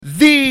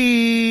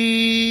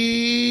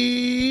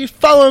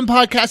following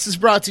podcast is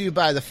brought to you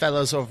by the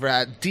fellows over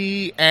at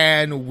D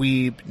and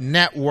Weeb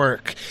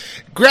Network.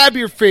 Grab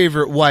your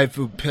favorite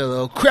waifu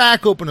pillow,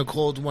 crack open a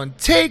cold one,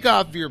 take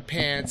off your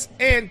pants,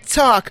 and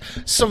talk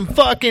some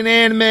fucking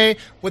anime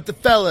with the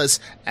fellas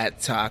at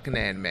Talkin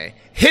Anime.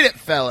 Hit it,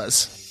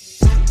 fellas!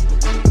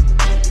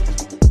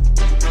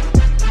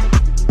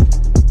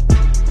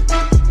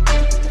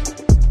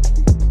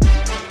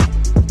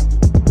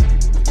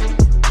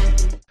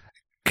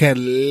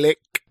 Click.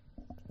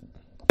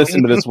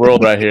 Listen to this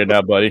world right here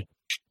now, buddy.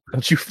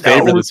 Don't you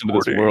favor listen to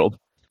this world.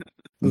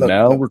 Look,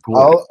 now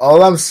recording.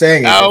 All I'm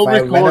saying is Now if I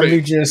recording.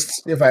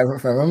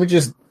 randomly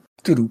just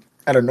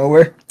out of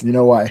nowhere, you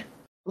know why.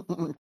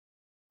 I'm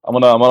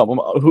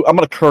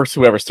gonna curse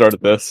whoever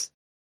started this.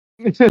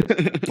 You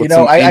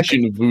know,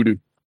 ancient voodoo.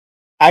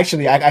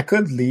 Actually, I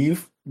could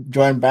leave,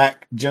 join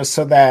back, just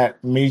so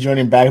that me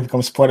joining back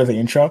becomes part of the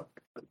intro.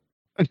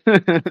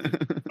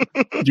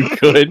 You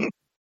could.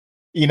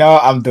 You know,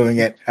 I'm doing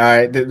it. All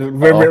right,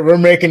 we're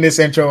making this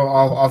intro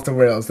off the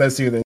rails. Let's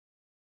do this.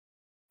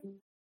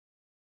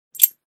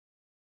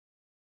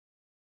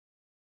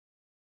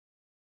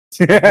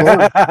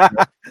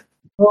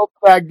 Hope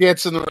that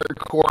gets in the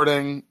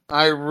recording.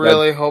 I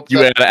really hope You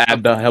that. gotta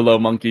add the Hello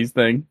Monkeys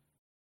thing.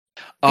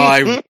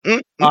 I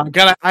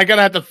gotta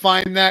have to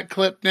find that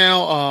clip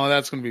now. Oh,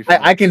 that's gonna be fun.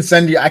 I can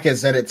send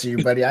it to you,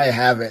 buddy. I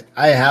have it.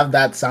 I have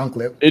that sound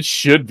clip. It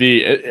should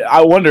be.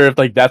 I wonder if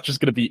that's just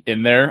gonna be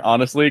in there,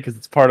 honestly, because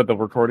it's part of the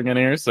recording in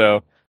here.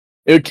 So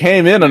it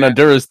came in on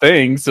Adura's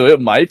thing, so it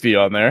might be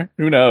on there.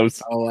 Who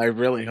knows? Oh, I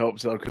really hope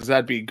so, because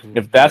that'd be great.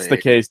 If that's the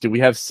case, do we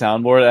have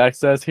soundboard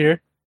access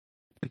here?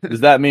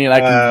 Does that mean I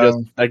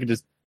can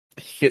just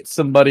hit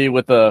somebody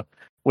with a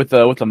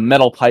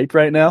metal pipe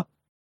right now?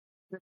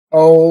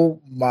 Oh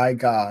my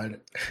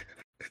god!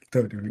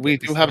 We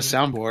do have a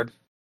soundboard.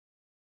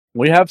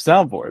 We have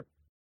soundboard.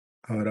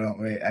 Hold on,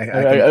 wait.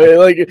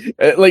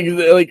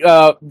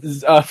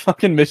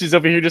 Fucking Mitch's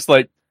over here, just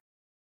like.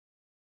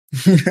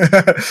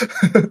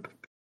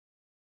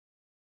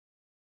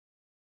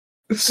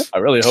 I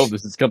really hope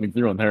this is coming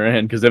through on their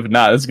end, because if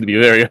not, this is going to be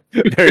a very,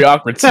 very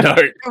awkward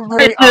start.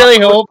 I really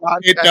hope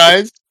it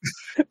does.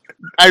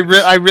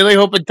 I really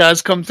hope it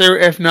does come through.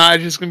 If not,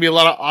 it's just going to be a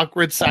lot of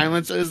awkward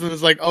silences, and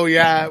it's like, oh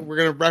yeah, we're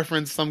going to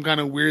reference some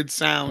kind of weird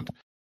sound.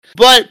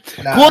 But,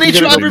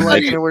 Konnichiwa,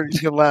 everybody. Where you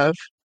can laugh.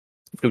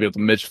 It's going to be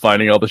Mitch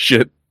finding all the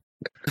shit.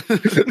 We're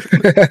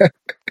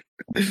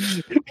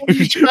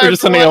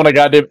just sending out on a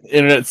goddamn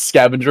internet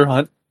scavenger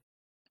hunt.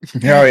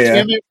 Hell yeah.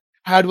 Damn it.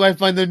 How do I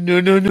find the no?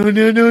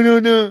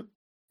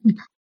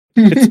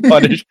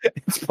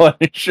 It's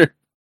Punisher.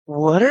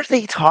 What are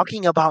they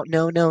talking about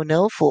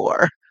no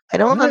for? I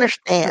don't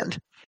understand.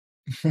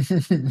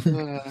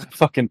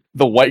 Fucking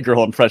the white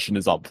girl impression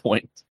is on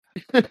point.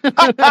 Hit him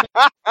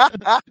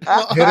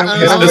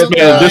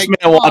This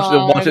man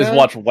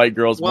watch white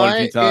girls one or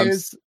two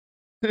times.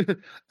 Oh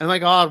my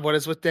god, what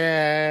is with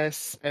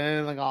this?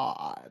 Oh my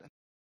god.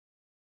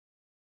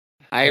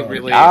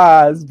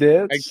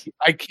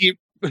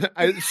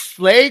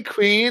 Slay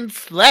queen,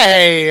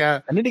 slay.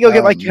 I need to go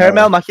get my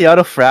caramel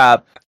macchiato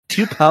frap.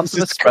 2 pumps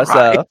of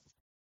espresso.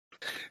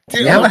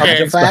 Dude, You have a okay.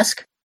 hydro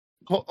flask?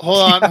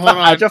 Hold on.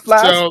 Hydro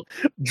flask? So,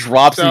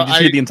 Drops, So you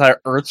just hear the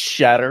entire earth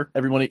shatter.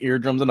 Everyone in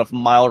eardrums in a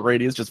mile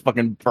radius just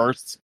fucking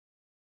bursts.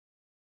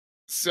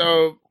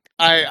 So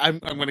I'm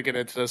going to get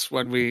into this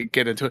when we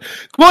get into it.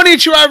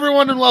 Konnichiwa,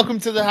 everyone, and welcome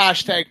to the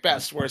hashtag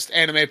Best Worst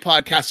Anime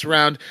Podcast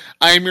Around.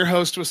 I am your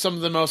host with some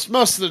of the most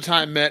of the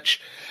time,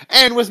 Mitch.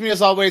 And with me,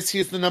 as always, he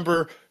is the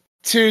number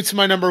 2 to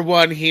my number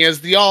 1. He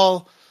is the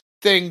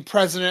all-thing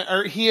president,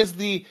 or he is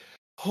the...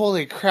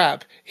 Holy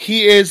crap.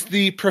 He is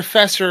the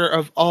professor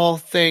of all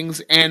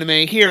things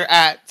anime here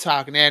at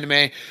Talkin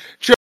Anime.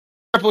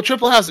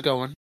 Triple, how's it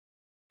going?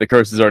 The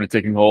curse is already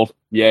taking hold.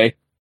 Yay.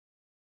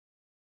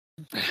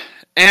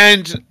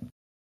 And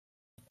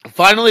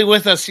finally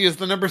with us, he is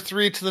the number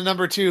 3 to the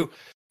number 2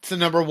 to the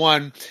number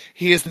 1.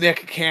 He is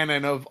Nick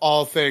Cannon of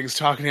all things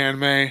Talkin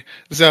Anime.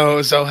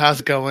 So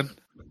how's it going?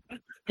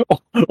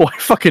 Why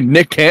fucking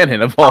Nick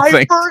Cannon of all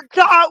things? I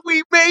forgot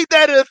we made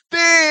that a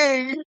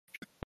thing!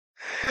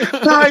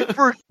 I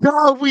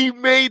forgot we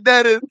made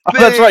that a thing! Oh,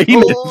 that's right, he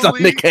knows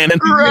on Nick Cannon.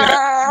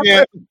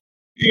 Yeah,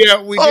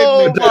 we did.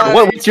 Oh my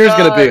What's yours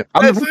gonna be?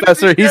 I'm the As soon as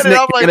professor, he he's said it,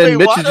 Nick I'm like, Cannon, wait,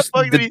 Mitch why is the just...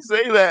 fuck did he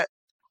say that?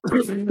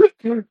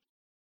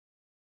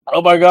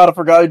 Oh my god, I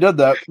forgot he did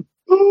that.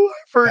 Oh, I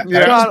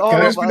forgot all Can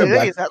I about spin it it.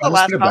 back? Is that Can the I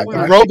last spin it time we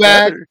back? were Roll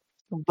back. together?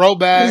 Bro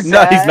bag.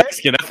 No, he's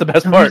Mexican, that's the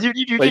best part.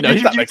 Wait, no,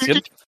 he's not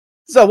Mexican.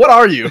 So, what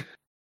are you?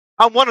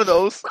 I'm one of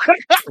those.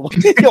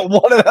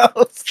 One of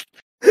those.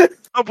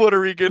 I'm Puerto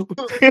Rican.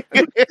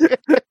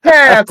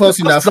 Yeah, close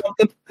enough.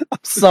 I'm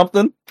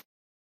something.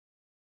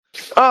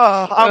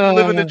 I'm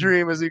living the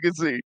dream, as you can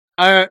see.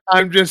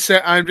 I'm just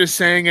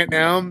saying it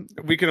now.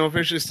 We can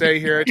officially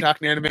say here at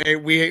Talkin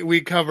Anime,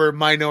 we cover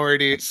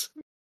minorities.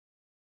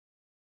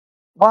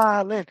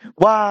 Wildin'.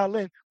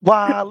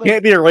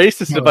 Can't be a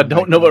racist if I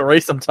don't know what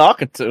race I'm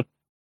talking to.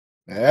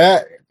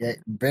 Yeah,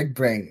 big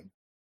brain.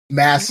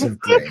 Massive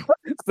brain.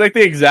 It's like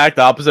the exact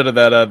opposite of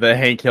that the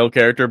Hank Hill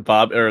character,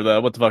 Bob, or the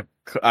what the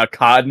fuck,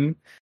 Cotton.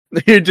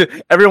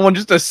 Everyone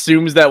just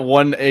assumes that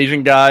one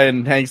Asian guy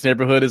in Hank's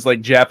neighborhood is like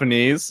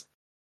Japanese,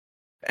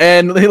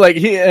 and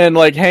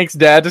Hank's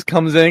dad just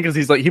comes in because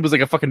he was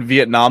like a fucking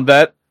Vietnam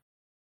vet.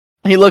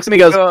 He looks and he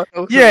goes,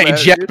 "You ain't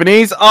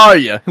Japanese, are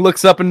you?" He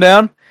looks up and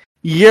down.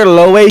 You're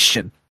low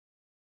Asian.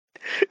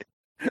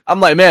 I'm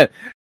like, man,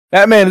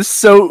 that man is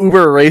so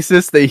uber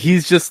racist that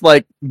he's just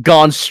like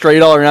gone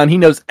straight all around. He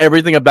knows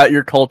everything about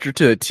your culture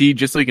to a T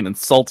just so he can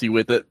insult you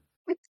with it.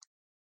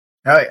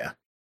 Oh yeah.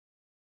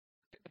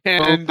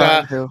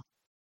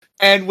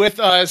 And with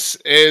us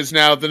is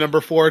now the number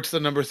 4 to the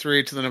number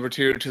 3 to the number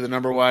 2 to the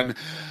number 1.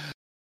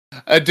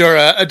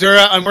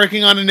 Adura, I'm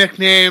working on a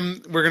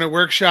nickname. We're gonna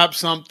workshop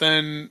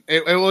something.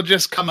 It will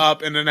just come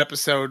up in an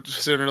episode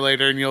sooner or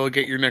later, and you'll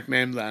get your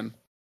nickname then.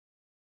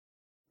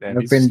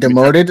 I've been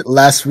demoted.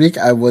 Last week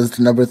I was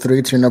the number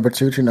 3 to number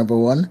 2 to number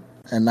 1,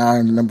 and now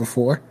I'm number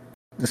 4.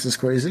 This is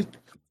crazy.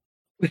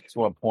 Just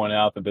want to point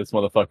out that this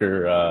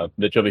motherfucker,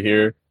 Mitch over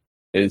here,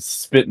 is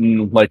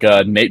spitting like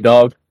a Nate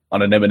Dogg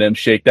on an Eminem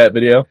Shake That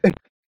video.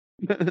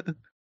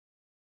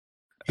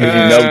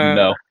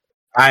 No.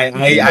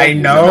 I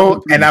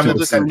know, and I'm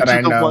upset that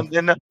I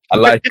know. I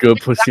like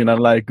good pussy and I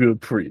like good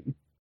pre.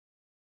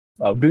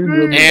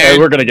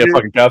 We're gonna get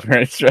fucking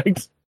copyright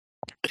strikes.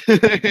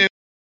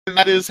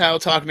 That is how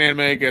Talkin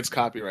Anime gets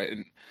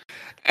copyrighted.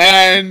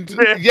 And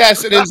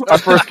yes, it is. Our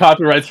first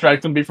copyright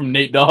strike would be from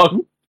Nate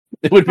Dogg.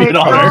 It would be an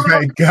honor. Oh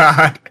my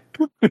god.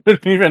 It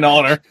would be an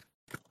honor.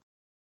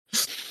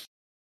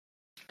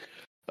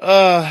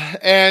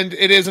 And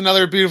it is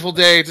another beautiful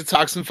day to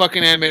talk some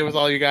fucking anime with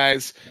all you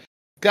guys.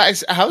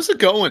 Guys, how's it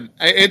going?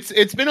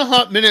 It's been a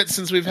hot minute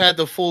since we've had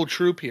the full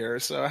troop here,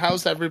 so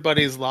how's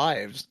everybody's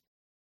lives?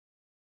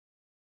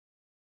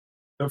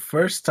 The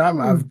first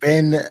time I've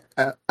been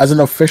as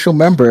an official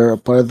member, a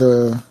part of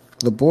the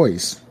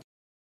boys.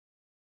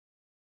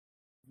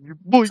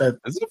 Is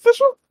it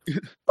official?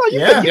 Oh,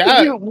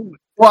 yeah.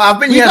 Well, I've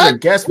been here as a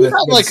guest with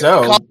like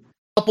Zoe.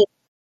 Couple.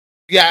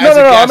 Yeah, no.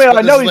 I mean,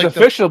 I know he's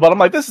official, but I'm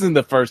like, this isn't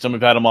the first time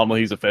we've had him on when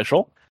he's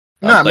official.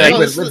 No, I mean,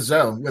 with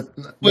Zoe.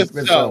 With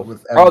Zoe.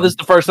 This is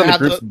the first time the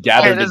group's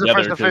gathered this together.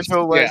 Is the first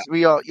official was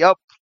we all. Yep.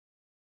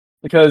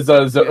 Because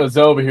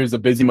Zoe over here is a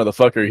busy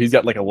motherfucker. He's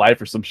got like a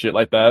life or some shit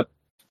like that.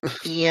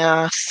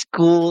 Yeah,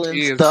 school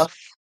and stuff.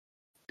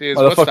 Jeez,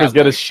 motherfuckers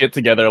get his shit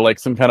together like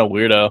some kind of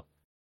weirdo.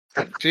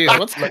 Jeez,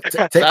 what's take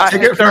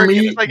it from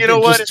me? Like, you know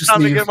what? It's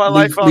time to get my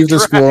life on track. Leave the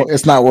school.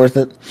 It's not worth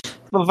it.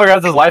 Motherfucker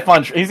has his life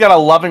on. He's got a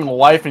loving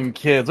wife and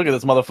kids. Look at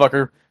this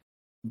motherfucker.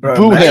 Bro,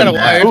 Boo him!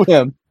 Boo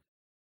him!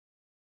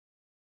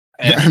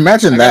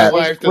 Imagine that.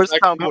 Where's the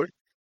soundboard?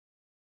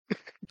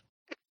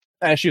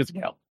 She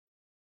doesn't count.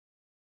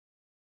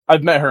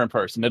 I've met her in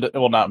person.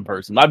 Well, not in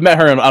person. I've met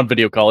her on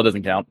video call. It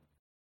doesn't count.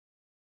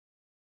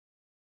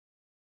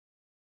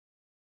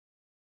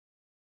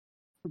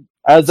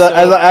 As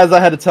I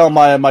had to tell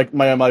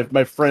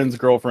my friend's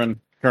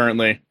girlfriend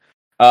currently,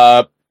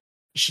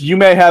 you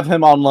may have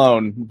him on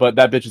loan, but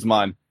that bitch is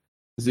mine.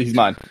 He's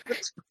mine.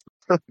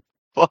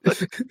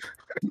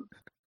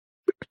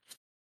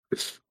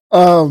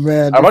 Oh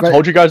man! Have I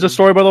told you guys this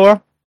story, by the way?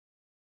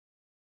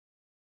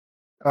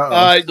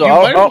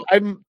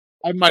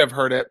 I might have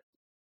heard it.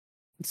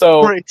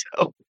 So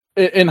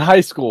in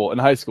high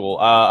school,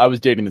 I was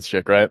dating this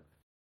chick, right?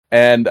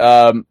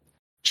 And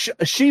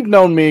she'd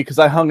known me because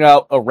I hung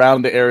out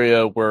around the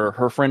area where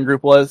her friend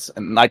group was,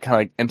 and I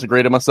kind of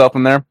integrated myself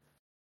in there.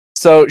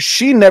 So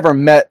she never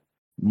met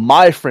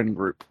my friend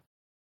group,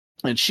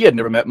 and she had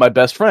never met my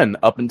best friend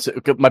up until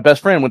my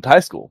best friend went to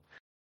high school.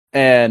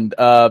 And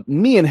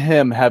me and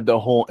him had the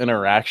whole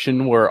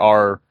interaction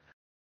where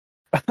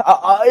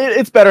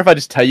it's better if I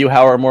just tell you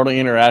how our morning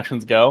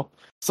interactions go.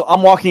 So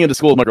I'm walking into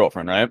school with my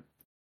girlfriend, right?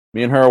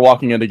 Me and her are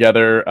walking in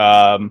together.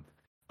 I'm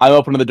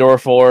opening the door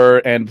for her,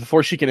 and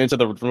before she can enter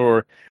the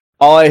door,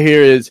 all I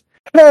hear is,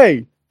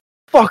 "Hey,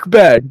 fuck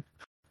bag."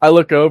 I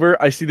look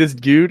over, I see this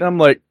dude, I'm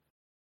like,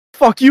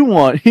 "Fuck you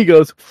want?" He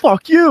goes,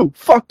 "Fuck you,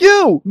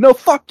 no,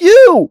 fuck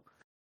you."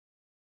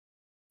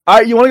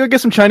 Alright, you want to go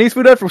get some Chinese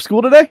food after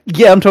school today?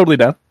 Yeah, I'm totally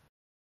down.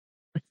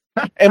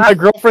 And my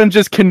girlfriend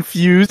just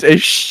confused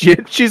as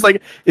shit. She's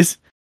like,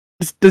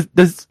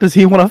 does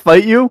he want to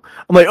fight you?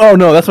 I'm like, oh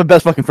no, that's my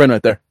best fucking friend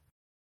right there.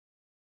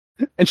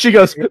 And she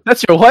goes,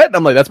 "That's your what?" And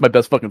I'm like, "That's my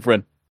best fucking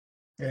friend."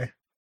 Yeah.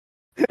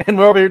 And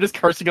we're over here just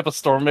cursing up a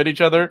storm at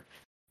each other.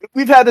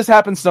 We've had this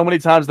happen so many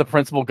times, the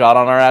principal got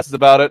on our asses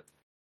about it.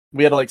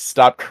 We had to like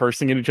stop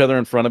cursing at each other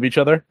in front of each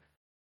other.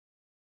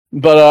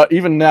 But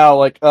even now,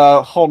 like,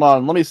 hold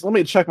on, let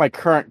me check my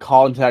current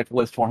contact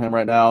list for him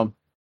right now.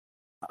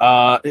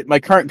 My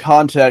current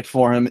contact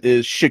for him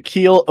is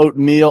Shaquille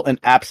Oatmeal and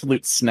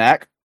Absolute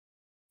Snack,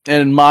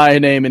 and my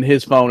name in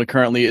his phone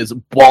currently is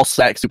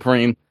Ballsack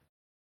Supreme.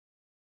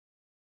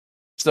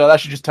 So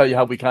that should just tell you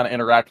how we kind of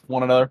interact with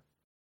one another.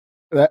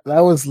 That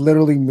was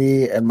literally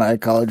me and my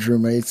college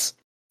roommates.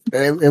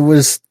 It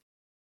was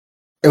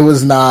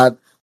not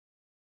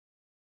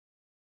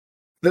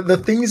the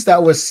things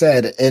that was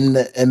said in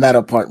that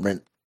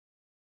apartment.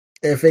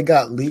 if it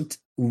got leaked,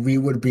 we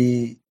would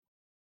be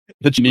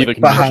the Geneva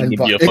behind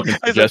Convention would be a fucking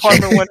His suggestion.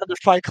 apartment went under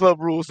Fight Club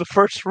rules. The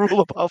first rule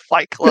about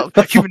Fight Club: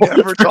 you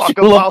never talk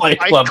Rule of about Fight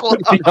Club.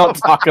 You don't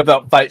talk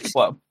about Fight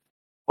Club.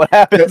 What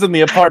happens in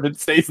the apartment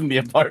stays in the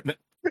apartment.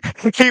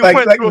 He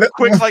went through a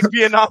quick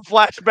Vietnam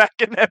flashback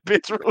in that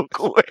bitch real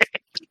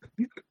quick.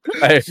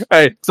 Hey,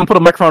 someone put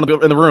a microphone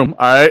in the room,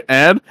 all right?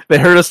 And they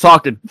heard us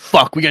talking.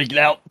 Fuck, we gotta get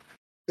out.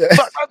 Go.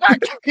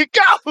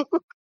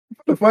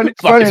 Funny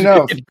Fuck,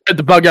 enough. Get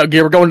the bug out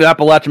gear. We're going to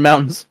Appalachian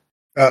Mountains.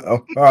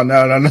 Oh no,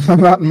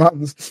 not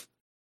mountains.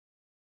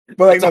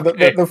 But like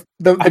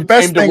the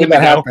best thing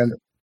that happened.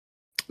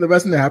 The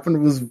best thing that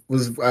happened was it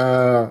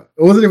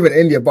wasn't even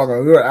India, but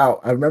we were out.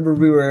 I remember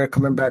we were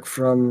coming back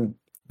from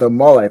the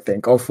mall, I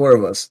think, all four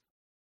of us.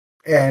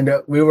 And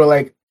we were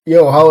like,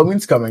 yo,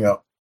 Halloween's coming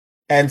up.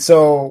 And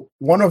so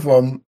one of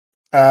them,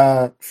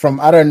 from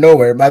out of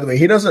nowhere, by the way,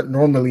 he doesn't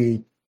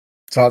normally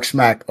talk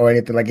smack or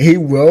anything. Like, he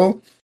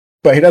will,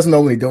 but he doesn't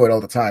normally do it all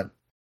the time.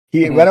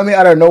 He randomly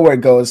out of nowhere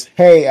goes,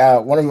 hey,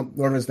 one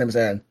of his name is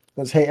Aaron.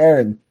 Goes, hey,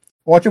 Aaron,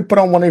 why don't you put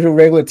on one of your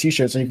regular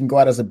t-shirts so you can go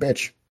out as a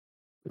bitch?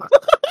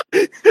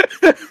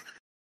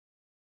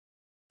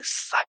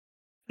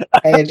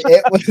 And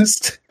it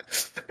was...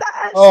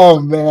 Oh,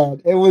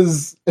 man. It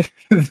was...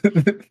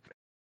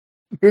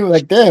 We were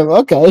like, damn,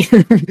 okay.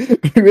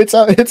 it's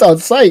on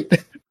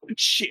site.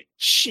 Shit,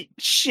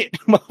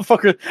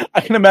 motherfucker.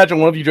 I can imagine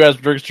one of you guys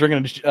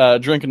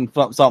drinking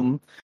something.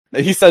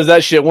 He says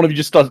that shit, one of you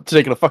just starts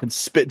taking a fucking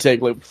spit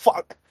take, like,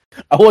 fuck,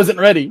 I wasn't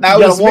ready. You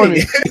gotta warn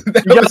me.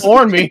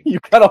 You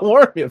gotta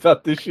warn me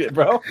about this shit,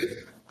 bro.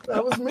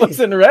 That was me. I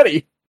wasn't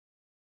ready.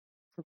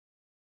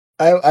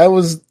 I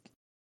was...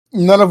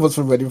 None of us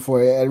were ready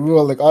for it, and we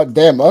were like, oh,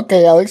 damn,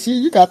 okay, Alex,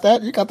 you got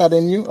that. You got that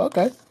in you,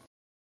 okay.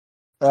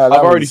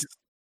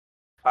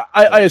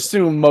 I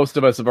assume most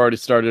of us have already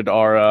started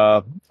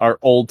our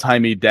old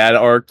timey dad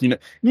arc. You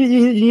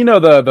know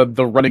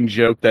the running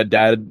joke that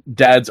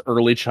dad's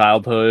early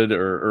childhood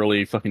or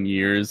early fucking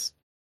years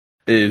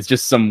is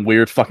just some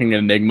weird fucking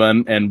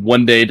enigma, and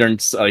one day during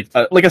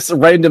like a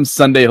random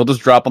Sunday he'll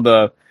just drop on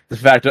the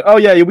fact that, oh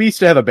yeah, we used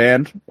to have a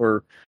band,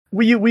 or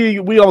we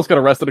almost got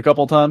arrested a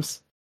couple of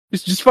times.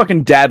 It's just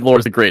fucking dad lore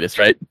is the greatest,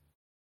 right?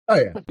 Oh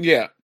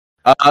yeah.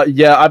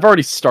 Yeah, I've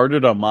already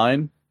started on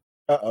mine.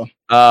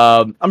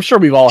 I'm sure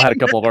we've all had a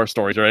couple of our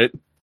stories, right?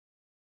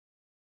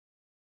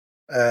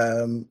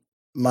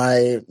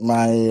 My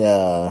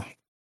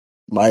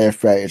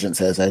FBI agent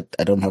says I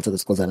don't have to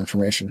disclose that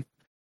information.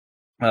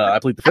 I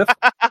plead the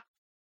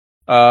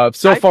fifth.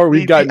 So far,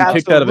 we've gotten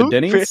kicked out of a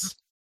Denny's.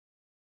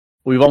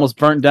 We've almost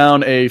burnt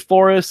down a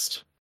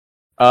forest.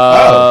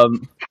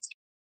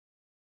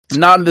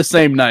 Not in the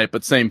same night,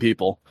 but same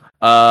people.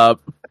 I'd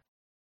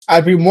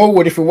be more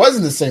wood if it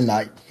wasn't the same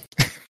night.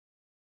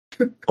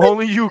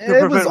 Only you can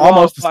prevent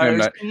almost the same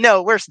night.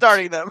 No, we're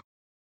starting them.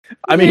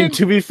 I mean,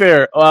 to be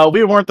fair,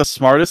 we weren't the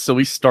smartest, so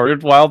we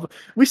started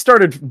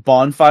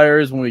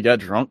bonfires when we got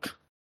drunk,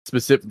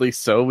 specifically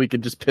so we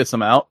could just piss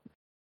them out.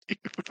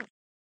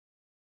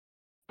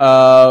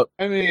 I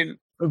mean,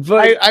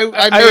 but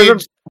I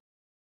made...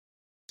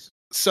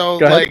 So,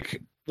 like,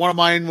 one of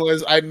mine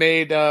was I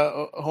made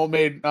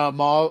homemade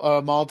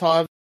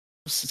Molotovs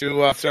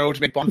to throw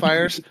to make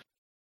bonfires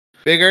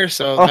bigger,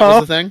 so that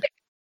was the thing.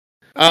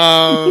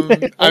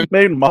 I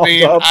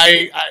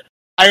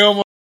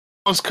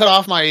almost cut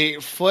off my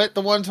foot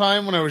the one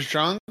time when I was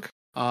drunk.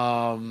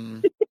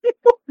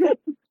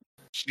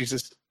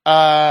 Jesus.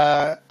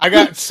 I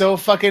got so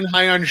fucking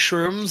high on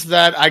shrooms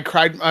that I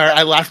cried, or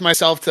I laughed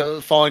myself to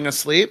falling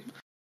asleep.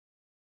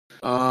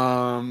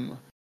 Fucking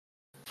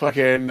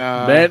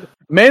man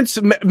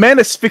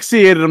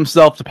asphyxiated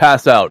himself to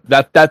pass out.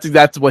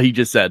 That's what he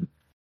just said.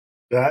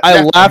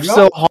 I laughed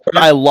so hard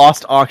I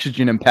lost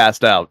oxygen and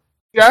passed out.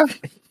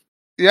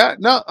 Yeah,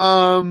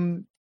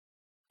 no,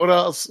 what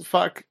else?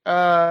 Fuck.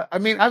 I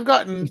mean, I've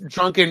gotten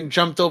drunk and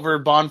jumped over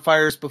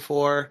bonfires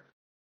before.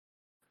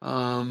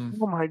 Oh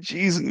my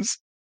Jesus.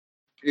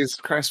 Jesus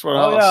Christ, what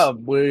else?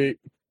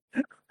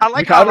 Yeah, I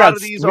like how a lot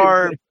of these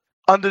are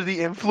under the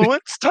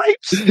influence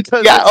types.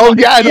 Yeah, Look,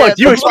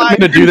 you expect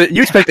me to do that?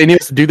 You expect any of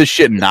us to do this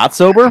shit not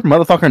sober?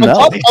 Motherfucker, no.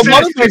 Of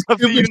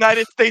the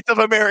United States of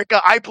America,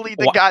 I plead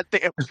the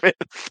goddamn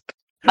fifth.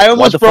 I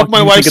almost broke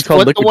my wife's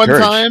foot the one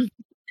time,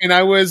 and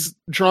I was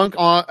drunk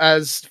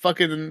as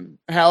fucking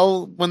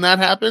hell when that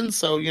happened,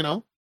 so, you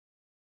know.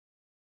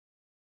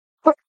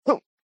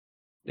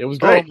 It was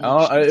great. It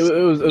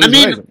was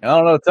amazing. I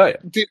don't know what to tell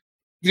you.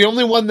 The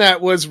only one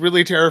that was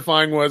really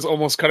terrifying was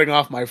almost cutting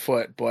off my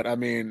foot, but I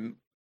mean,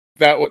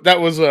 that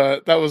was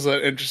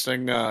an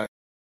interesting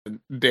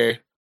day.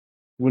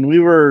 When we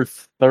were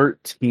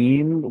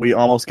 13, we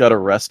almost got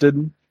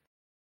arrested.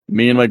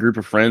 Me and my group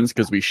of friends,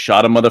 because we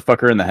shot a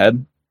motherfucker in the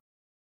head.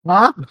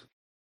 Huh?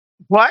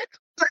 What?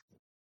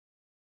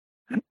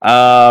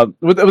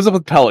 It was a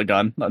pellet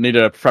gun. I need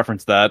to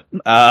preference that.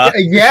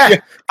 Yeah.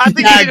 I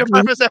think you need to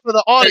preface that for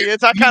the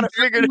audience. I kind of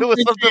figured it was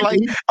something like,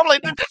 I'm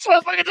like, did this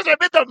motherfucker just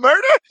admit to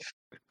murder?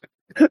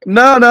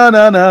 No.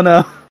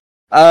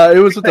 It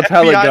was with the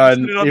pellet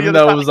gun, even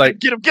though it was like,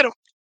 get him.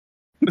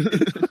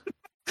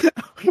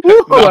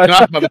 Ooh,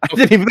 I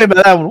didn't even think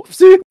about that one.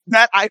 Whoopsie.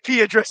 That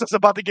IP address is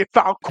about to get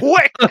found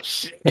quick. Oh,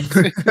 shit.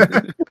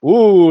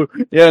 Ooh,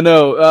 yeah,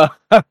 no.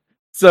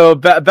 So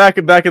back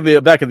in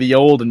the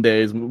olden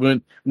days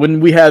when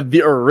we had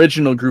the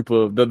original group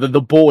of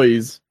the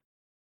boys,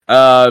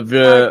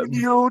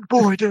 The old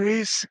boy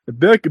days.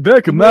 back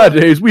in my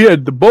days we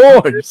had the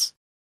boys.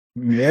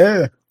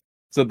 Yeah.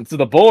 So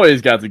the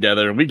boys got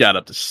together and we got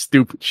up to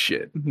stupid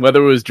shit.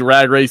 Whether it was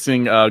drag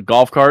racing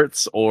golf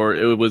carts or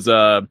it was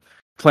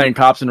playing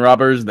cops and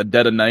robbers in the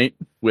dead of night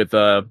with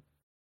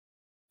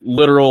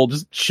literal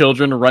just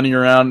children running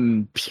around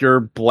in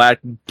pure black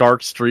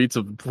dark streets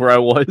of where I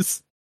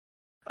was.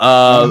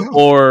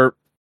 Or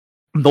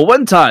the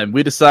one time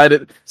we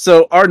decided,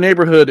 so our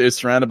neighborhood is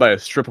surrounded by a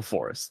strip of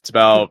forest. It's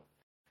about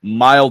a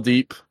mile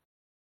deep,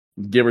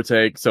 give or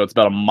take. So it's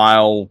about a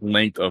mile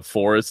length of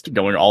forest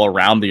going all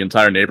around the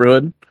entire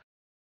neighborhood.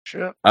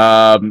 Sure.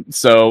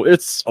 So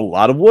it's a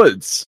lot of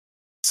woods.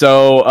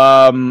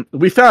 So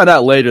we found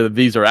out later that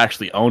these are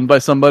actually owned by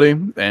somebody,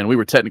 and we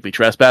were technically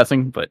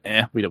trespassing, but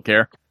we don't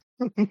care.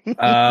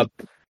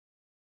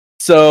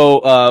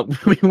 So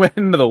we went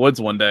into the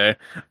woods one day.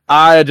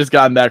 I had just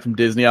gotten back from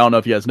Disney. I don't know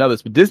if you guys know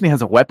this, but Disney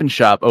has a weapon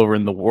shop over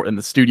in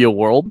the studio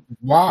world.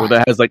 Wow. Where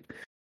that has I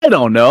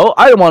don't know.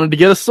 I wanted to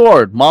get a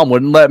sword. Mom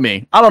wouldn't let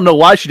me. I don't know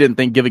why she didn't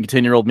think giving a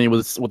 10-year-old me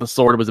with a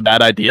sword was a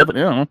bad idea, but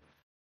you know.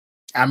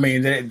 I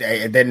mean, it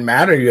didn't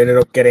matter. You ended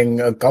up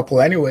getting a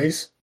couple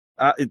anyways.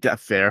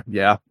 Fair,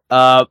 yeah.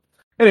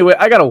 Anyway,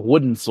 I got a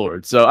wooden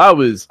sword, so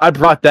I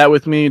brought that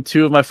with me.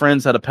 Two of my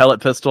friends had a pellet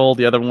pistol.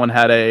 The other one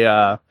had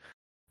a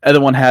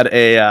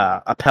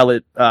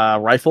pellet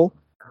rifle,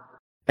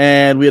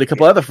 and we had a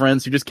couple other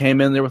friends who just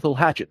came in there with little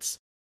hatchets.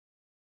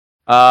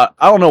 I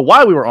don't know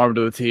why we were armed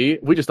to the T.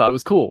 We just thought it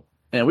was cool,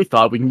 and we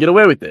thought we can get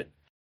away with it.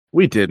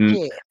 We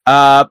didn't.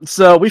 Yeah.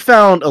 So we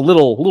found a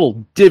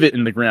little divot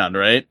in the ground,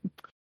 right?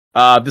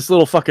 This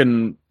little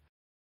fucking.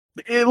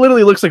 It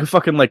literally looks like a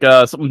fucking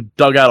something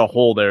dug out a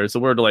hole there. So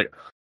we're like,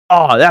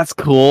 oh, that's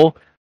cool.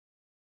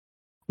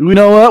 You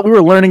know what? We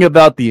were learning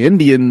about the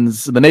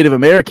Indians, the Native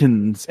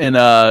Americans,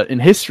 in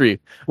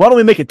history. Why don't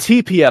we make a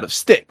teepee out of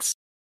sticks?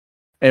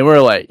 And we're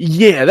like,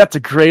 yeah, that's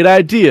a great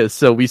idea.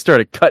 So we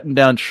started cutting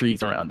down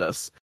trees around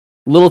us.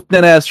 Little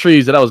thin-ass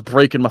trees that I was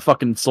breaking my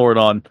fucking sword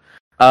on.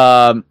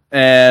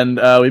 And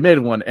we made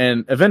one.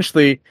 And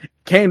eventually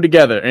came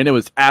together, and it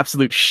was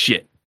absolute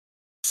shit.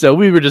 So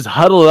we were just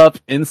huddled up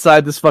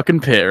inside this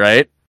fucking pit,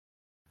 right?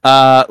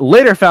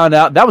 Later found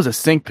out that was a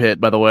sink pit,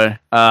 by the way.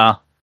 That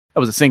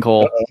was a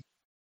sinkhole.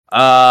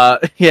 Yeah,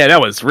 that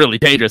was really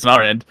dangerous on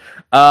our end.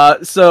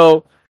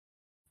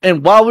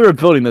 And while we were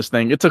building this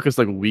thing, it took us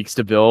weeks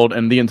to build,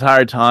 and the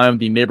entire time,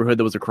 the neighborhood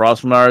that was across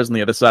from ours on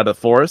the other side of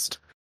the forest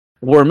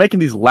were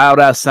making these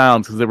loud-ass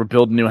sounds because they were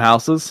building new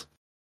houses.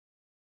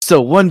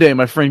 So one day,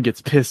 my friend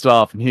gets pissed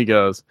off, and he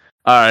goes,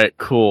 alright,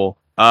 cool.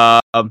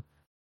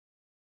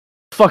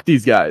 Fuck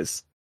these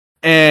guys.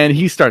 And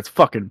he starts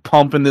fucking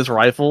pumping this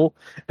rifle,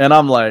 and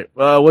I'm like,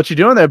 what you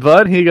doing there,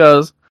 bud? He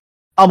goes,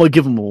 I'm gonna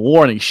give him a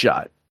warning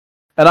shot.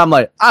 And I'm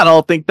like, I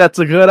don't think that's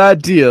a good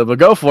idea, but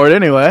go for it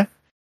anyway.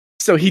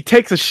 So he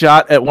takes a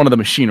shot at one of the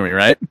machinery,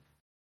 right?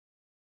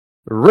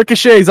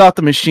 Ricochets off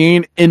the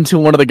machine into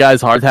one of the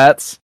guy's hard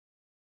hats.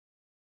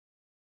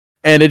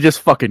 And it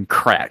just fucking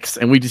cracks.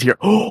 And we just hear,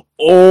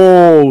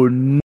 oh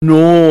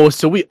no.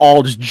 So we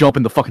all just jump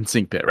in the fucking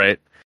sink pit, right?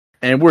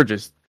 And we're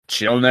just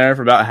chilling there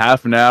for about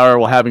half an hour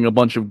while having a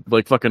bunch of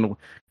fucking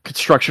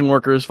construction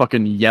workers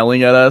fucking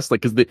yelling at us,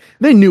 because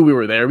they knew we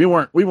were there. We were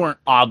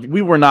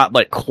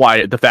not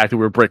quiet the fact that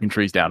we were breaking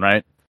trees down,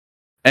 right?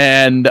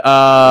 And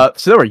so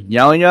they were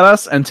yelling at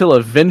us until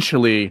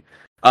eventually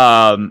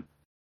one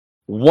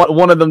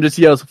of them just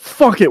yells,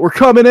 fuck it, we're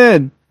coming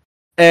in.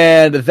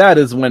 And that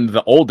is when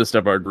the oldest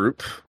of our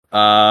group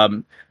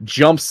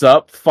jumps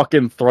up,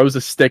 fucking throws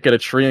a stick at a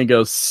tree and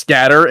goes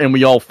scatter, and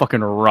we all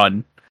fucking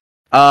run.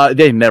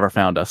 They never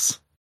found us.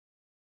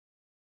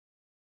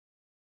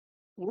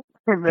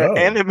 What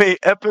anime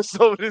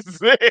episode is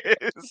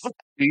this?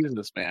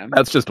 Jesus, man.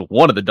 That's just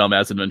one of the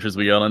dumbass adventures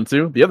we got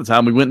into. The other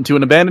time we went into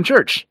an abandoned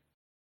church.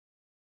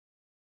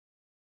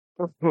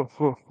 You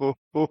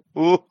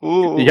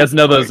guys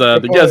know those?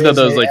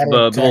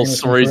 The little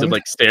stories of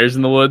stairs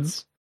in the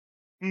woods.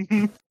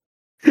 Mm-hmm.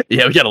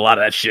 Yeah, we got a lot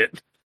of that shit.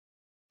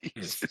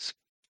 Jesus.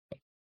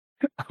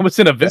 I was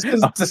in a. This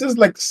is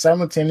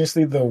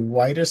simultaneously the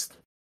whitest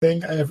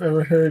thing I've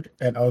ever heard,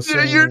 and also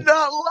You're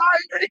not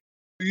lying.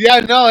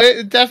 Yeah, no,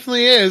 it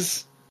definitely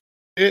is.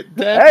 Hey,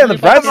 on the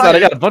bright side, I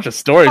got a bunch of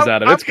stories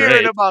out of it. It's I'm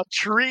hearing great. about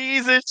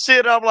trees and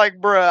shit. I'm like,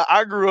 bruh,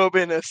 I grew up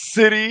in a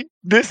city.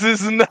 This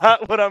is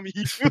not what I'm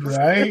used to.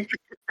 Right?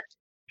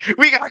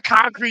 We got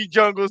concrete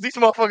jungles. These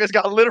motherfuckers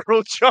got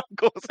literal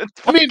jungles. And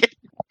I mean,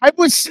 I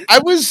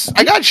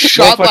got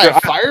shot by a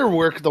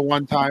firework the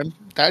one time.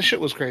 That shit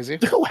was crazy.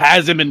 Who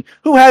hasn't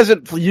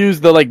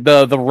used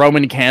the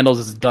Roman candles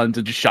as guns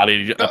and just shot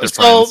at their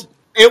friends?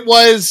 It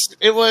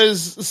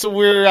was. So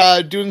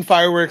we're doing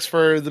fireworks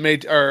for the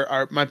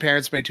my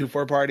parents' May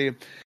 2-4 party,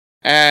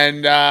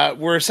 and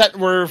we're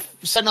setting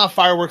off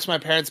fireworks in my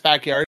parents'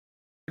 backyard,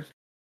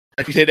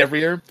 like we did every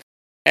year.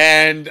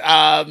 And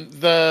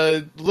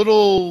the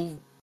little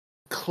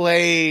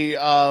clay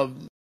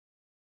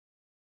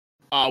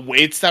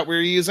weights that we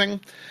were using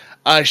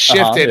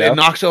shifted and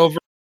knocked over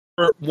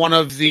one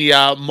of the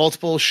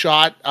multiple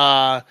shot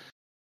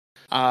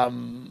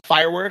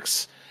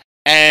fireworks,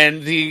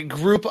 and the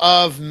group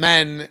of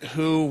men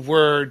who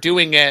were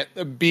doing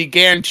it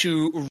began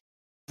to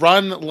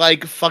run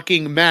like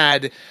fucking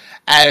mad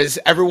as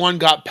everyone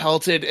got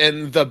pelted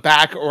in the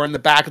back or in the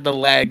back of the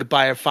leg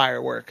by a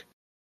firework.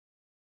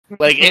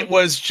 Like, it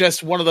was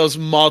just one of those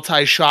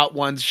multi-shot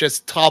ones,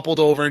 just toppled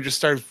over and just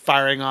started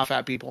firing off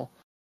at people.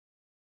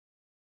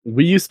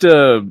 We used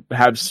to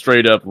have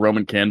straight up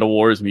Roman candle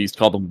wars, and we used to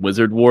call them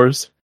wizard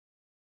wars.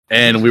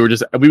 And we would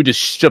just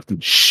shift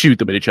and shoot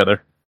them at each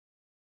other.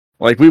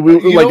 Like we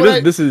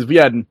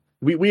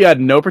had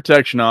no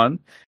protection on.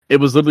 It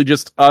was literally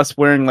just us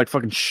wearing like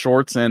fucking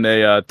shorts and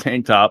a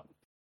tank top,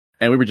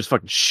 and we were just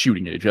fucking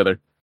shooting at each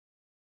other.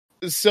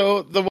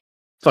 So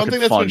something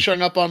that's been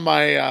showing up on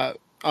my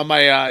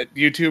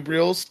YouTube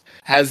reels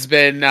has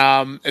been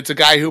it's a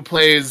guy who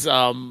plays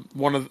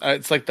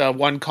it's like the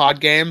one COD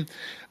game,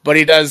 but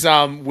he does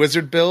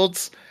wizard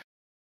builds.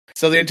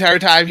 So the entire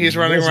time he's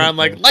running around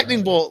like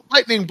lightning bolt,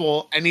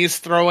 and he's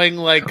throwing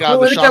like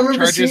the shock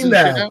charges and shit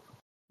out.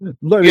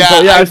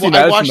 I've seen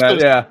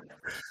that.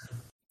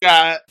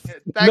 Yeah,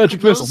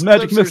 magic missile.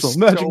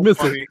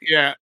 Funny.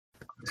 Yeah.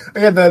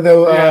 The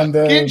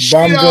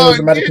bomb drill is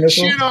the magic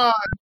missile. Shit on.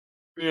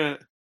 Yeah.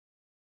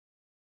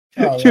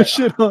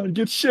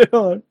 Get shit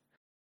on.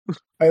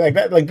 Like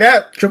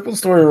that triple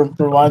story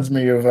reminds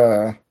me of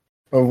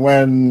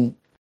when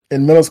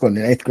in middle school in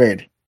 8th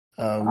grade,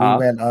 we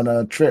went on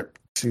a trip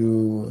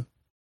to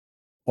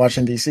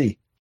Washington D.C.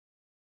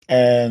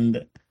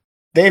 and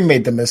they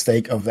made the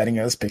mistake of letting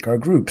us pick our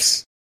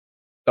groups.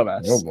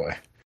 Dumbass. Oh boy.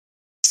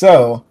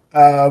 So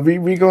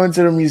we go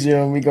into the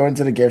museum, we go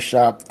into the gift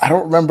shop. I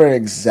don't remember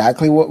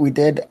exactly what we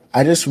did.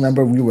 I just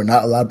remember we were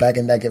not allowed back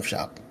in that gift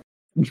shop.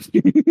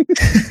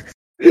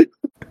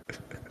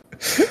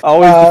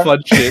 Always the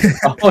fun shit.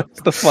 Always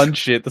the fun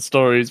shit, the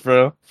stories,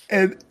 bro.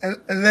 And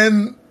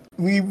then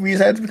we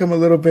had to become a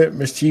little bit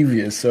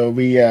mischievous, so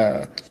we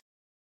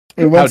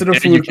went to the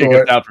food court.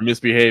 Kick us out for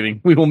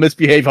misbehaving. We will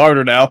misbehave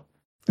harder now.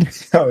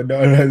 No,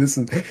 this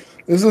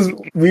is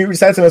we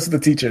decided to mess with the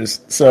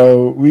teachers.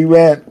 So we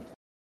went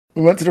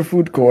to the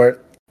food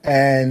court,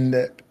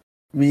 and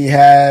we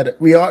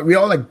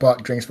all like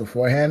bought drinks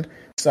beforehand.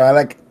 So I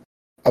like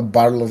a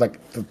bottle of like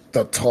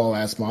the tall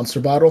ass monster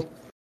bottle.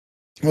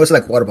 It was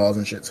like water bottles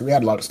and shit. So we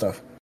had a lot of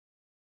stuff.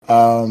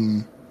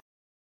 And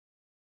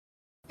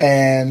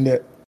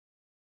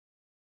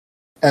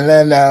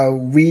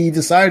then we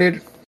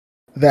decided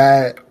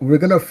that we're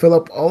gonna fill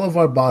up all of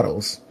our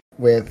bottles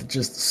with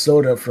just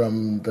soda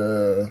from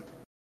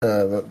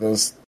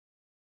those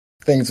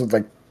things with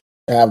like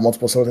have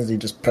multiple sodas. You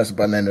just press a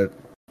button and it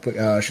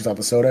shoots out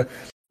the soda.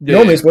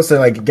 Normally, you're supposed to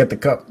like get the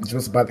cup. You're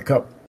supposed to buy the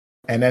cup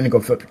and then go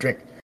fill up your drink.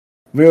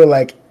 We were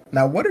like,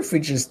 now what if we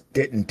just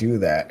didn't do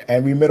that?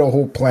 And we made a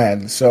whole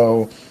plan.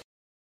 So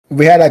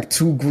we had like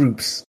two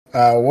groups.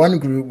 One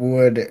group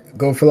would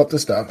go fill up the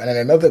stuff, and then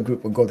another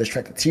group would go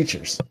distract the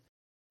teachers.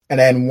 And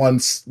then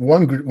once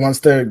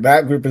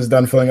that group is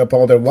done filling up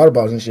all their water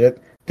bottles and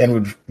shit, then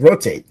we'd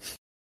rotate.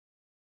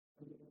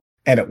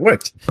 And it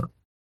worked.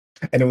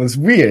 And it was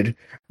weird,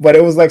 but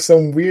it was like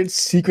some weird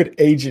secret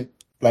agent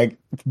like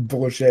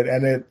bullshit.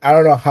 And I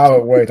don't know how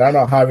it worked. I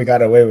don't know how we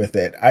got away with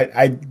it.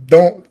 I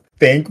don't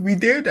think we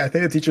did. I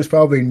think the teachers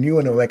probably knew,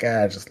 and they were like,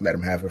 just let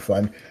them have their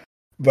fun.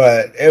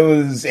 But it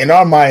was, in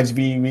our minds,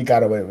 we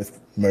got away with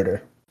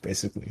murder,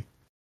 basically.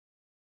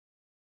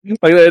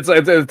 Like it's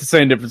the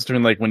same difference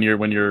between like when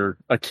you're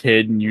a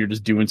kid and you're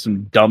just doing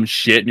some dumb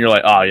shit and you're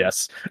like, oh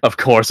yes, of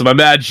course, I'm a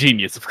mad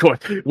genius, of course.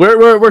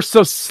 We're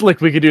so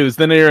slick we could do this.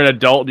 Then you're an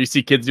adult and you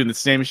see kids doing the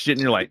same shit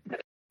and you're like,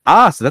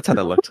 so that's how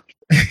that looked.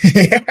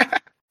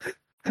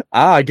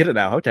 I get it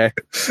now. Okay.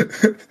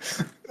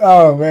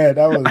 Oh man,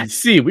 that was. I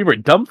see. We were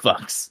dumb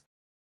fucks.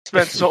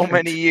 Spent so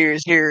many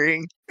years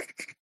hearing,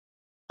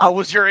 I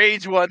was your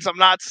age once. I'm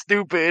not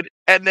stupid.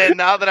 And then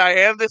now that I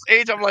am this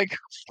age, I'm like,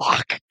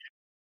 fuck.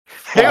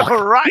 They're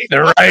right.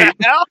 They're right.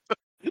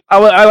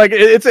 I like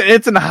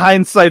it's in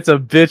hindsight's a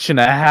bitch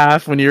and a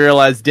half when you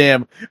realize,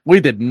 damn,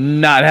 we did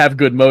not have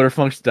good motor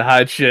function to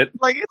hide shit.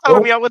 Like, you're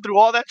telling me I went through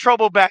all that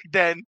trouble back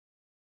then,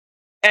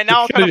 and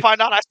now I'm trying to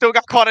find out I still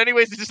got caught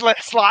anyways and just let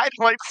it slide?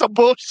 Like, some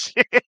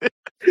bullshit.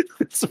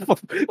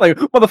 Like,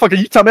 motherfucker,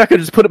 you tell me I could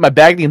just put it in my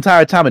bag the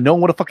entire time and no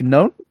one would have fucking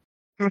known?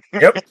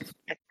 Yep.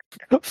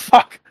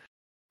 Fuck.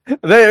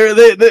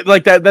 They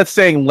like that. That's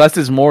saying less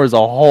is more is a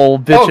whole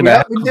bitch.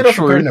 We did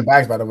also put in the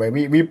bags, by the way.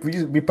 We put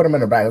them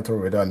in the bag. That's what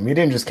we're done. We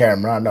didn't just carry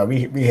them around. No,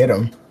 we hit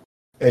them.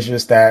 It's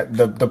just that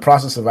the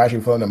process of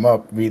actually filling them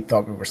up, we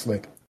thought we were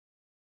slick.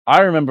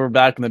 I remember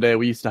back in the day,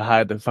 we used to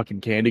hide the fucking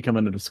candy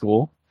coming into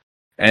school,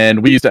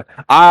 and we used to.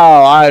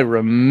 I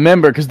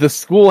remember because the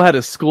school had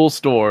a school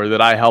store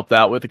that I helped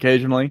out with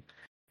occasionally,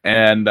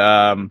 and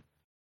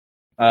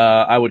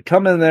I would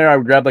come in there, I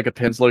would grab like a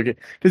pencil,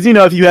 because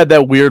if you had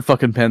that weird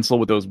fucking pencil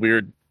with those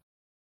weird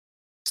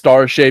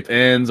star-shaped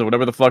ends or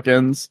whatever the fuck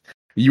ends,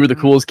 you were the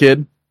coolest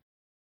kid.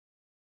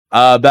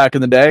 Back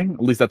in the day,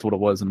 at least that's what it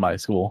was in my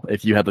school.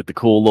 If you had like the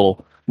cool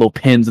little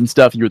pins and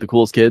stuff, you were the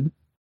coolest kid.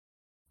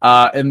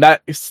 And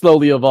that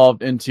slowly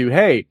evolved into,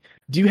 hey,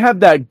 do you have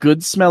that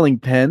good smelling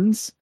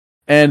pens?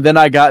 And then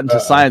I got into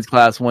science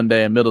class one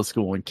day in middle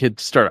school, and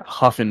kids started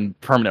huffing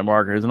permanent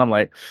markers, and I'm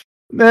like,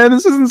 man,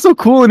 this isn't so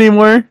cool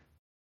anymore.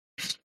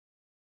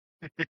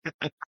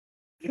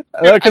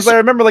 Because I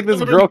remember like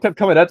this girl kept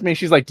coming up to me.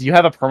 She's like, "Do you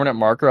have a permanent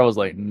marker?" I was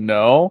like,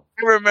 "No."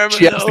 I remember.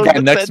 She asked the guy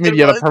next to me, "Do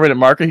you have a permanent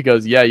marker?" He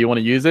goes, "Yeah, you want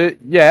to use it?"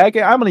 "Yeah,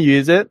 okay, I'm gonna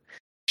use it."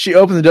 She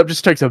opens it up,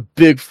 just takes a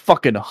big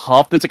fucking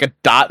huff. There's like a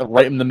dot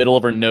right in the middle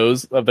of her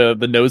nose, of the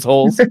nose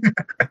holes.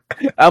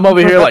 I'm over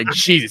here like,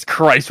 Jesus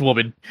Christ,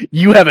 woman,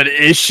 you have an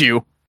issue.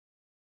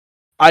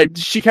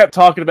 She kept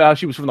talking about how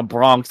she was from the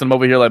Bronx, and I'm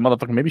over here like,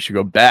 motherfucker, maybe you should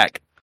go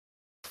back.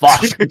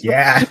 Fuck.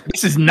 Yeah.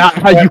 This is not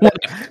how you want.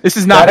 This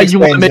is not how you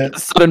want to make the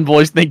Southern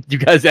boys think you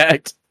guys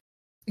act.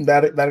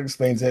 That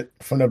explains it.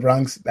 From the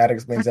Bronx, that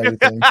explains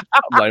everything.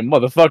 I'm like,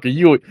 motherfucker,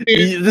 you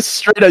this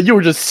straight up, you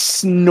were just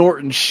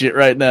snorting shit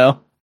right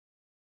now.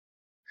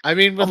 I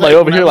mean, I'm like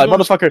over here, like,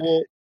 motherfucker.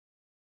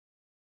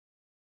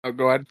 Oh,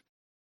 go ahead.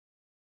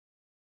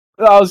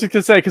 I was just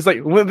gonna say, because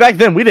like back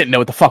then we didn't know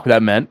what the fuck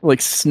that meant.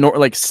 Like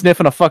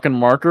sniffing a fucking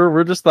marker.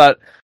 We're just thought,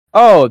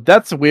 oh,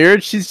 that's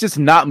weird. She's just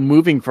not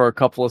moving for a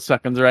couple of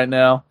seconds right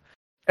now.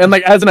 And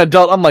like as an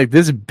adult, I'm like,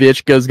 this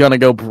bitch gonna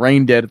go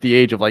brain dead at the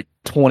age of like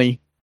 20.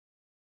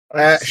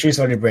 She's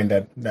already brain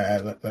dead.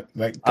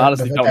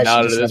 Honestly, don't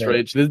doubt it at this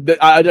age.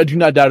 I do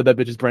not doubt that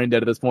bitch is brain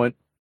dead at this point.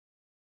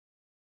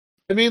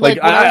 I mean,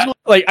 I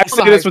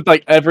say this with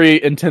like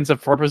every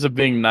intensive purpose of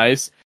being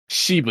nice.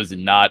 She was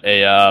not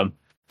a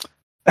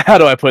how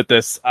do I put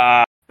this?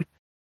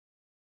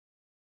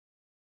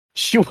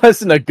 She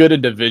wasn't a good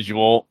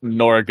individual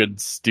nor a good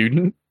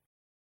student.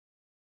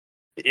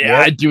 Yeah,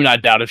 I do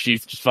not doubt if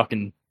she's just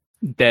fucking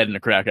dead in a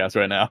crack house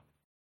right now.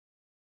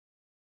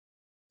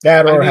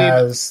 That or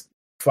has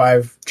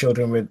 5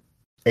 children with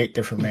 8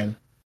 different men.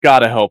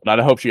 God, I hope not.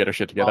 I hope she got her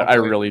shit together. I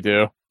really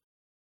do.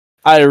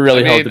 I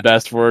really hope the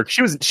best for her.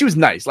 She was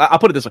nice. I'll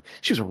put it this way: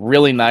 she was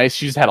really nice.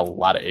 She just had a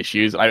lot of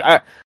issues.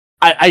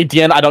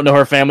 Again, I don't know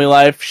her family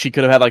life. She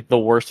could have had like the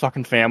worst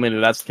fucking family, and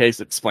if that's the case,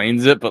 it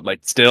explains it. But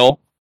like,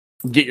 still,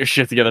 get your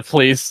shit together,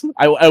 please.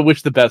 I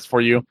wish the best for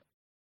you.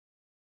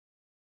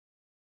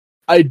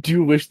 I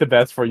do wish the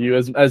best for you,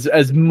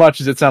 as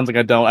much as it sounds like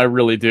I don't. I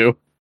really do.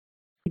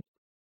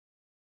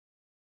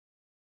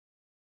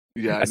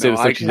 Yeah, I say this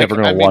like she's never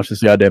going to watch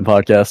this goddamn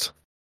podcast.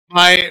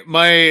 My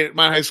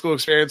high school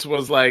experience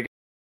was like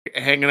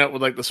hanging out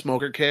with like the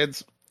smoker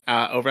kids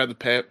over at the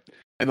pit,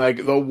 and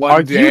like the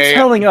one day. Are you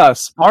telling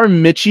us our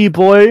Mitchie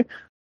boy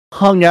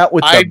hung out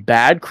with the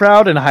bad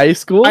crowd in high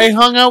school? I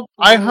hung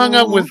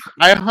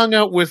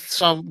out with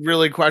some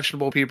really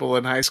questionable people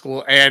in high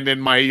school and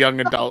in my young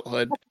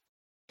adulthood.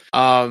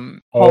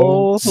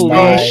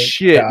 Holy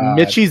shit, God.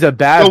 Mitchie's a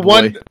bad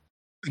boy.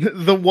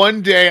 The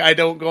one day I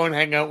don't go and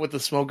hang out with the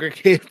smoker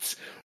kids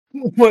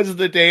was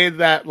the day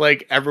that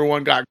like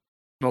everyone got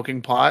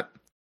smoking pot.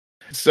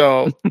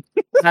 So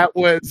that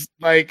was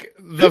like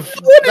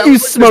you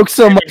smoke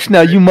so much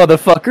now, you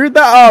motherfucker.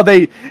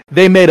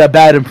 They made a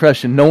bad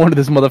impression. No wonder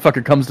this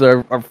motherfucker comes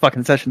to our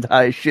fucking sessions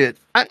high as shit.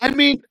 I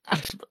mean,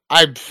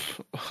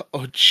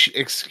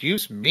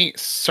 excuse me,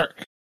 sir.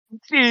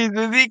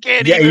 Jesus, he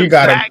can't even. Yeah, you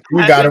got him.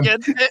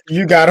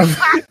 You got him.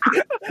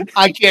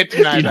 I can't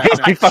deny that. How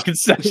many fucking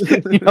sessions this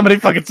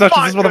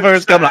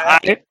motherfucker's coming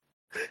to?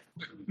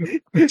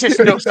 Just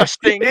no such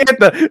thing.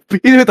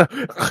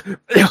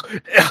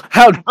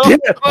 How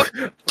dare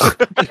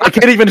I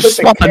can't even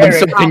respond. I'm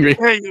so angry.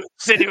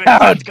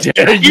 How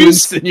dare you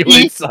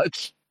insinuate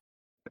such?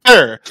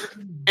 Sir,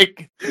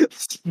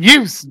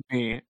 excuse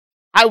me.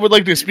 I would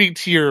like to speak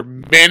to your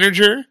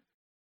manager.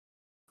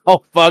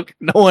 Oh fuck!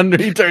 No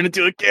wonder he turned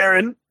into a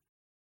Karen.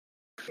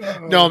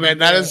 No, man,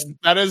 that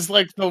is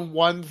like the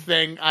one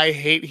thing I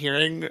hate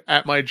hearing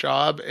at my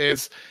job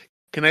is,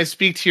 can I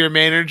speak to your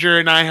manager?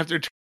 And I have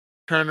to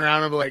turn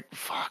around and be like,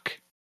 fuck.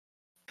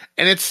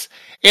 And it's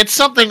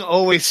something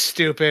always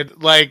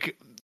stupid. Like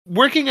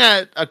working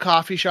at a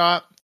coffee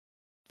shop,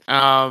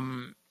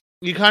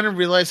 you kind of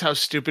realize how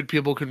stupid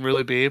people can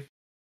really be.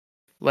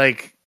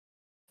 Like,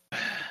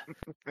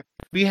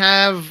 we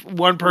have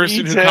one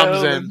person who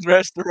comes in.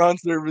 Restaurant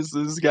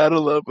services, gotta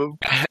love them.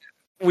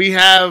 We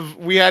have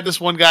this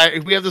one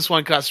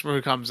customer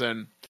who comes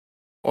in,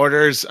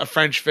 orders a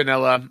French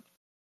vanilla,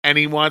 and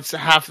he wants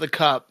half the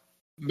cup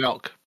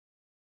milk.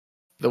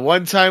 The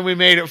one time we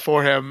made it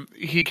for him,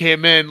 he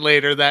came in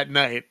later that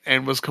night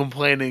and was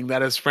complaining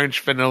that his French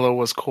vanilla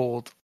was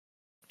cold.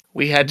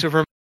 We had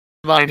to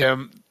remind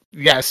him,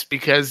 yes,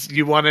 because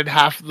you wanted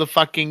half the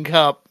fucking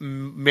cup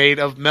made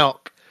of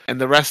milk and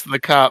the rest of the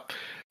cup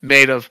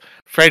made of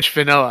French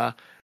vanilla,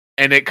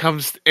 and it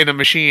comes in a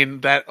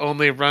machine that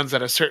only runs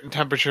at a certain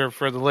temperature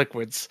for the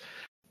liquids.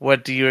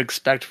 What do you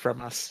expect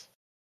from us?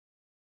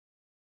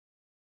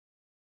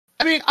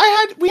 I mean,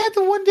 we had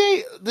the one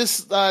day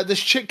this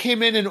chick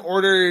came in and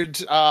ordered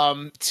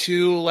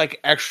 2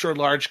 like extra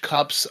large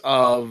cups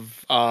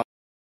of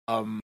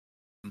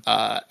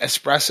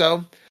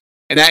espresso,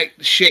 and that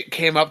shit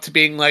came up to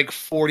being like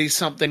 40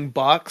 something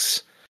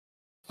bucks.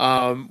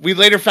 We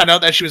later found out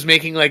that she was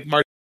making like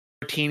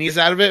martinis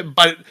out of it,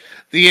 but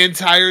the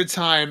entire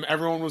time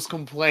everyone was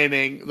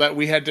complaining that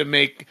we had to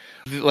make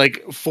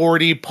like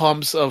 40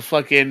 pumps of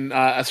fucking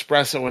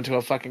espresso into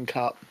a fucking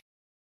cup.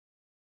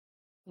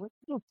 What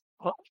the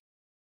fuck?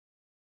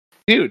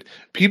 Dude,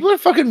 people are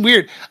fucking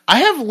weird. I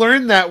have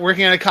learned that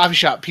working at a coffee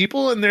shop,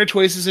 people and their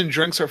choices in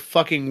drinks are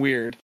fucking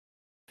weird.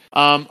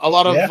 A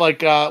lot of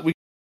like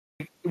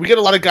we get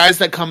a lot of guys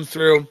that come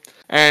through,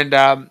 and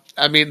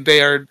I mean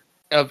they are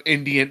of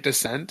Indian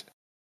descent.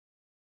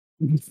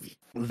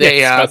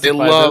 They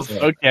love.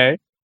 Okay.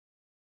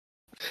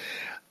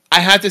 I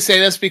had to say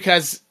this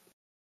because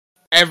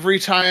every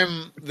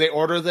time they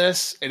order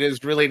this, it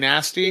is really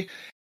nasty.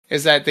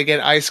 Is that they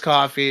get iced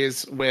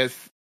coffees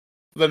with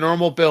the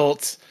normal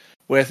built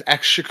with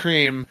extra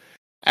cream,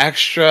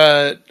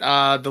 extra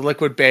the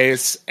liquid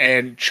base,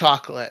 and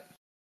chocolate.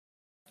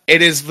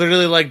 It is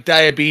literally like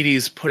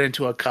diabetes put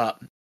into a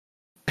cup,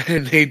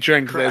 and they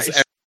drink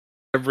this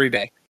every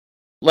day.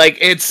 Like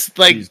it's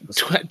like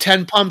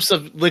 10 pumps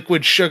of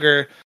liquid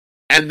sugar,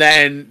 and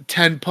then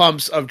 10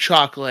 pumps of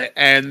chocolate,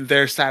 and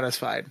they're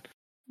satisfied.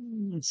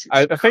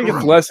 I think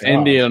it's less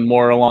Indian and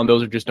more along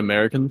those are just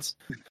Americans.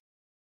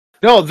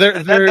 No,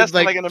 that's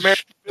like an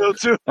American meal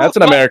too. That's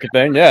an American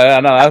thing. Yeah,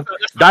 I know.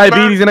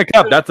 Diabetes in a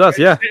cup. That's us.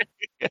 Yeah.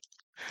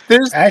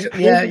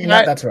 Actually, yeah, you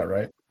know that's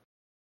right.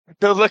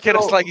 They'll look at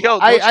us like, "Yo,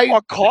 don't you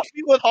want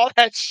coffee with all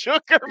that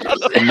sugar?"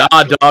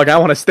 Nah, dog. I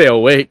want to stay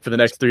awake for the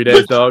next 3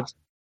 days, dog.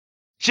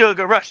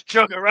 Sugar rush,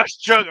 sugar rush,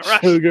 sugar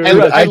rush.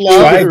 I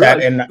tried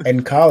that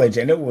in college,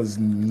 and it was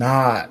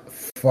not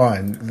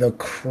fun. The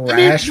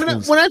crash. I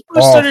mean, when I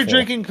first started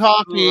drinking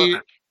coffee,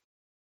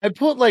 I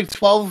put like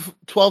 12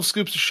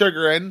 scoops of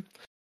sugar in.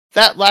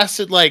 That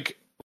lasted like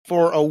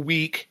for a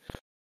week.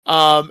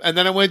 And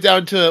then I went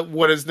down to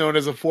what is known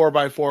as a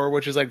 4x4,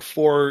 which is like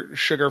 4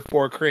 sugar,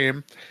 4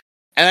 cream.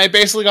 And I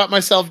basically got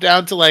myself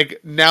down to like,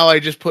 now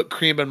I just put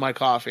cream in my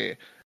coffee.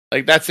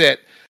 Like, that's it.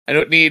 I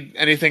don't need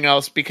anything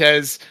else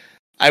because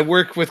I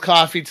work with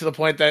coffee to the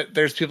point that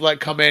there's people that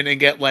come in and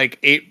get like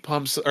 8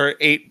 pumps or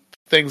 8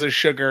 things of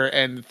sugar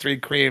and 3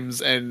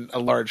 creams and a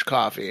large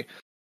coffee.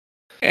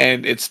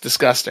 And it's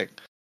disgusting.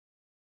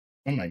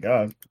 Oh my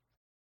god.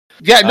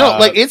 Yeah, no,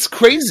 like it's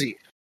crazy.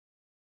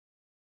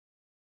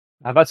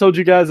 Have I told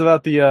you guys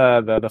about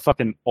the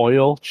fucking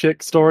oil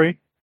chick story?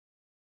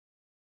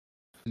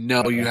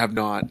 No, you have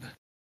not.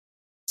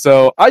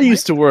 So I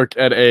used to work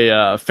at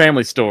a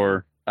family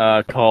store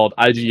called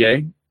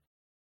IGA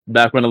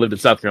back when I lived in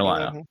South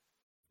Carolina. Mm-hmm.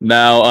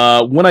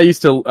 Now, when I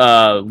used to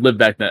live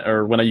back then,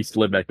 or when I used to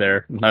live back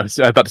there, I was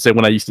about to say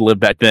when I used to live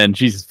back then.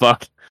 Jesus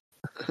fuck.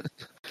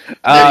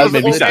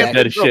 Maybe sound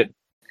dead as shit.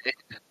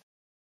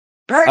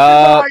 Back in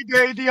my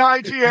day, the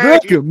IGA.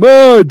 Back in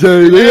my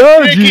day, the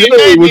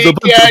IGA was a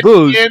bunch of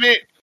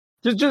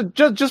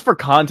bullshit. Just for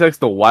context,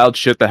 the wild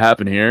shit that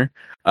happened here.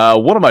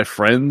 One of my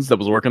friends that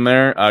was working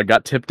there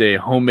got tipped a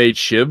homemade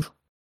shiv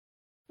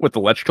with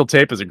electrical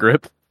tape as a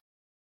grip.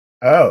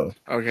 Oh,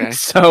 okay.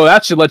 So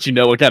that should let you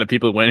know what kind of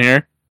people went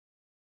here.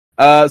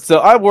 So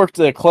I worked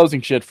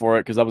closing shit for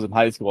it because I was in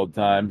high school at the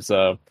time.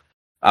 So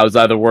I was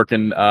either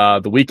working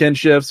the weekend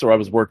shifts or I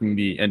was working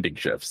the ending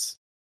shifts.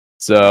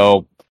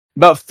 So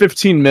about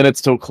 15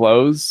 minutes till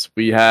close,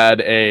 we had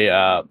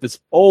this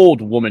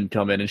old woman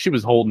come in, and she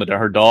was holding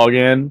her dog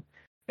in.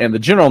 And the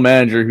general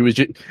manager,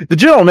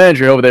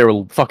 over there,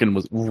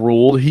 was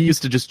ruled. He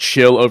used to just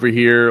chill over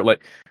here,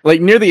 like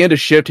near the end of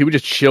shift. He would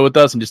just chill with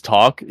us and just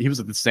talk. He was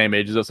at the same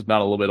age as us, if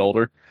not a little bit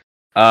older.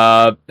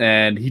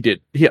 And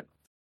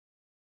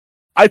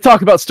I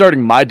talk about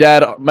starting my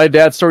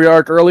dad's story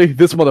arc early.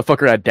 This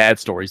motherfucker had dad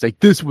stories. Like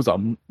this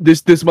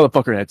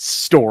motherfucker had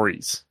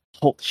stories.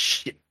 Holy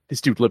shit.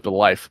 This dude lived a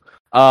life.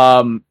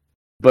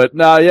 But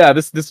nah, yeah,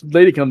 this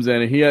lady comes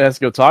in and he has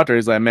to go talk to her.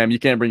 He's like, "Ma'am, you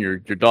can't bring your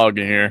dog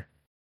in here."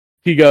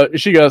 She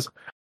goes,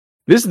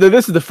 This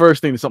is the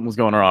first thing that something was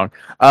going wrong.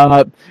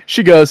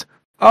 She goes,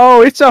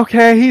 "Oh, it's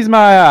okay. He's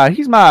my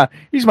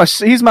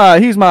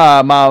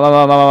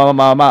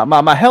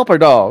helper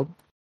dog."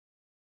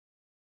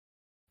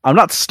 I'm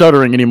not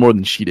stuttering any more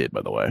than she did,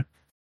 by the way.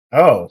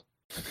 Oh.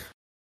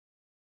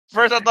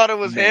 First, I thought it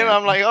was him.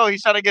 I'm like, "Oh,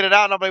 he's trying to get it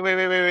out." And I'm like,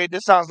 "Wait.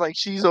 This sounds like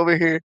she's over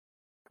here."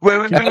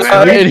 Wait.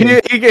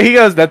 He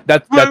goes,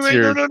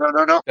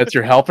 that's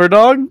your helper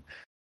dog?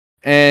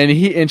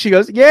 And she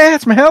goes, "Yeah,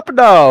 it's my helper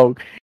dog.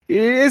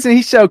 Isn't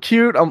he so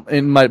cute?"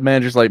 And my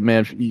manager's like,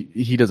 "Man,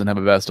 he doesn't have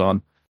a vest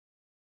on."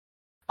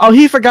 "Oh,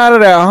 he forgot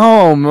it at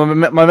home."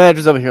 My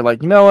manager's over here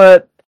like, "You know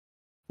what?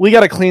 We got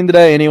to clean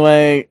today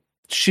anyway.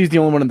 She's the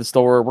only one in the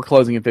store. We're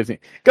closing in 15.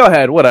 Go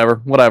ahead,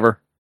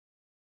 whatever.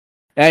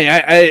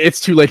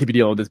 It's too late to be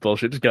dealing with this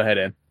bullshit. Just go ahead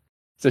in."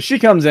 So she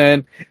comes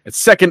in. It's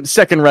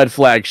second red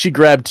flag. She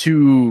grabbed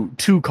two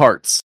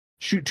carts,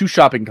 two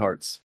shopping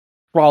carts,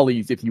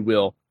 trolleys, if you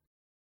will.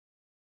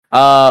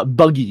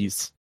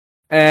 buggies.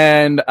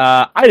 And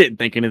I didn't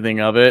think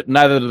anything of it.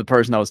 Neither did the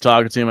person I was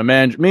talking to. My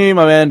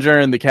manager,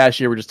 and the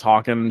cashier were just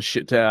talking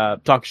shit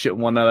with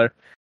one another.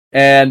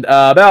 And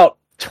about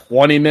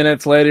 20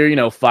 minutes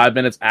later, 5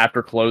 minutes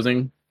after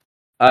closing,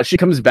 she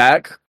comes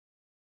back.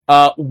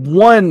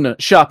 One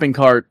shopping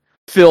cart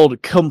filled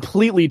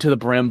completely to the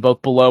brim,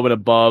 both below and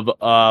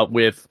above,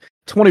 with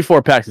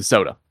 24 packs of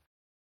soda.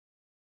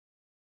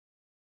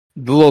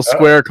 The little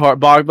square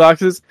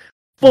boxes.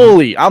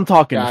 Fully, I'm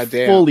talking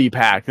fully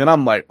packed, and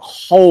I'm like,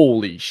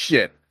 holy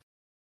shit.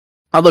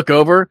 I look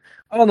over,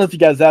 I don't know if you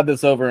guys have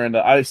this over, and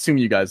I assume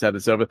you guys have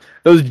this over,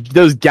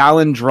 those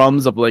gallon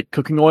drums of, like,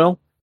 cooking oil?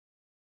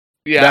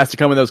 Yeah. That has to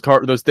come in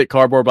those thick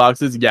cardboard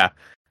boxes? Yeah.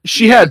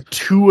 She had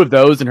 2 of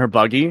those in her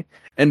buggy,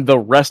 and the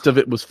rest of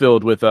it was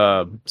filled with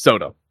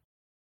soda.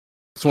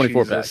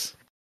 24 packs.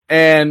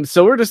 And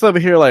so we're just over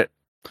here like,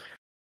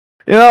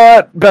 you know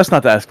what? Best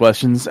not to ask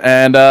questions.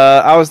 And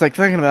I was like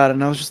thinking about it,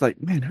 and I was just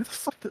like, man, who the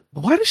fuck?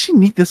 Why does she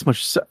need this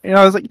much?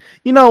 I was like,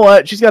 you know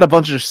what? She's got a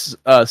bunch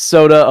of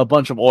soda, a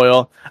bunch of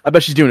oil. I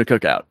bet she's doing a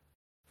cookout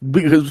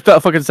because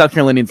fucking South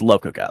Carolinians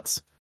love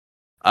cookouts.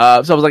 So I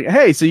was like,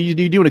 hey, so you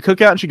doing a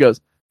cookout? And she goes,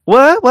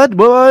 what?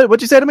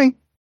 What'd you say to me?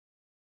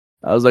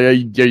 I was like, are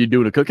you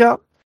doing a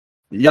cookout?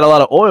 You got a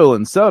lot of oil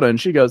and soda. And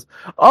she goes,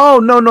 oh,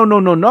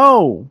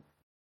 no.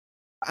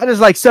 I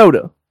just like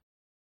soda.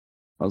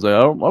 I was like,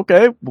 oh,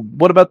 okay.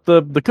 What about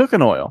the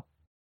cooking oil?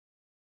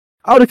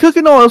 Oh, the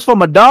cooking oil is for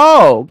my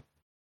dog.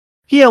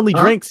 He only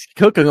drinks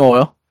cooking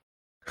oil.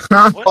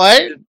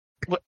 What?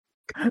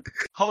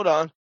 Hold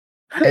on.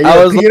 Hey,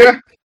 I was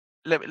Peter?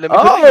 Let me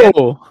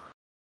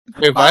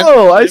Wait, what?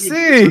 Oh, I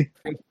see.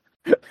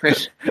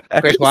 Wait,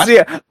 what? See,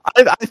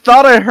 I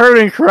thought I heard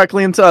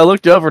incorrectly until I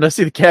looked over and I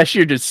see the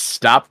cashier just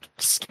stopped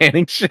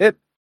scanning shit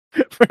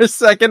for a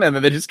second, and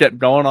then they just kept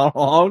going on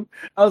along.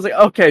 I was like,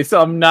 okay,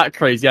 so I'm not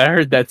crazy. I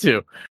heard that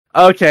too.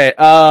 Okay,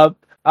 I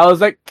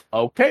was like,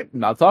 okay, I'm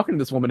not talking to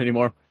this woman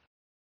anymore.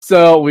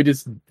 So we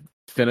just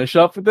finish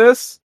up with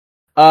this.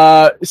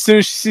 As soon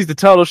as she sees the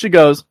total, she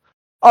goes,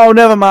 oh,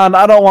 never mind,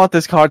 I don't want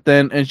this cart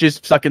then. And she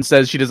just fucking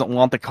says she doesn't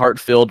want the cart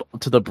filled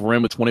to the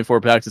brim with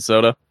 24 packs of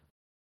soda.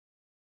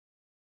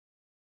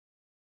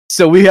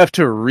 So we have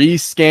to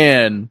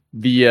rescan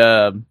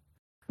the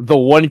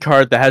one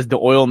cart that has the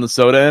oil and the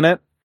soda in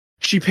it.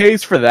 She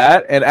pays for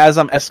that, and as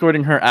I'm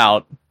escorting her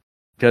out,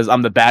 because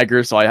I'm the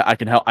bagger, so I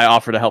can help. I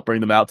offer to help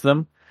bring them out to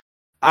them.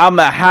 I'm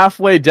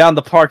halfway down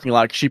the parking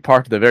lot. She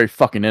parked at the very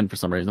fucking end for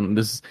some reason.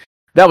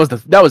 That was the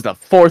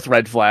 4th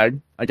red flag,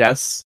 I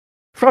guess.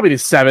 Probably the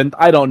 7th.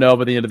 I don't know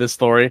by the end of this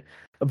story.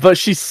 But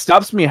she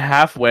stops me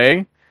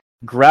halfway,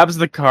 grabs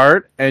the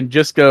cart, and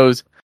just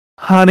goes,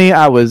 honey,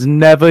 I was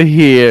never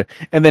here,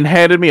 and then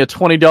handed me a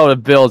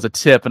 $20 bill as a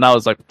tip, and I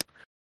was like,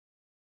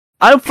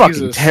 I'm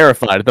fucking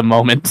terrified at the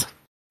moment.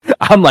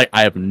 I'm like,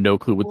 I have no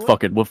clue what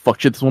fuck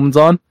shit this woman's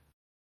on,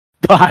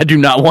 but I do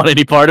not want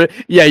any part of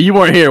it. Yeah, you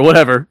weren't here,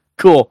 whatever,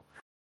 cool.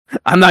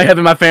 I'm not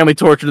having my family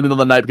tortured in the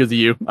middle of the night because of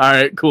you. All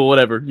right, cool,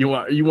 whatever. You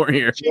weren't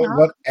here.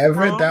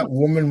 Whatever that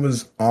woman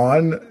was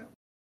on,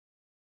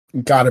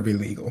 gotta be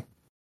legal.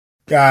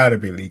 Gotta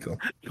be legal.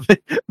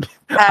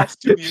 Has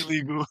to be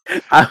illegal.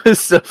 I was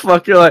so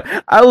fucking like,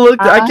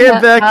 I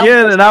came back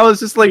in, and I was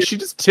just like, she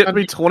just tipped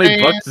me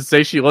 $20 to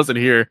say she wasn't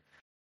here.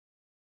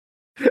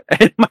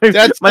 And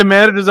my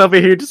manager's over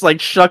here just like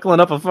shuckling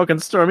up a fucking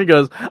storm. He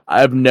goes,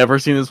 I've never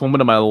seen this woman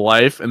in my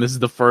life, and this is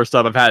the first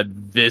time I've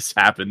had this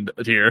happen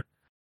here.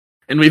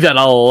 And we've had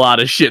a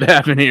lot of shit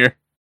happen here.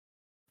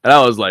 And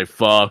I was like,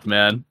 fuck,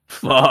 man.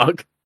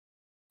 Fuck.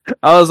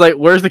 I was like,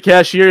 where's the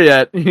cashier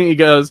yet? He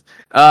goes,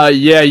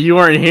 yeah, you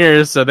weren't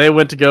here, so they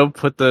went to go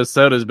put the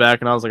sodas back,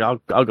 and I was like,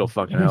 I'll go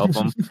fucking help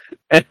them.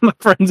 And my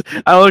friends,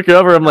 I look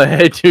over, I'm like,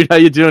 hey, dude, how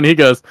you doing? He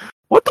goes,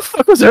 what the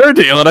fuck was her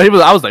deal? And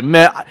I was like,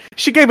 man,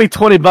 she gave me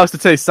 $20 to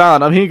stay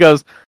silent. I mean, he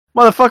goes,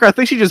 motherfucker, I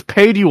think she just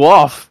paid you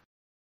off.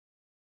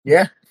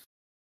 Yeah.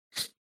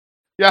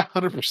 Yeah,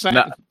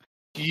 100%.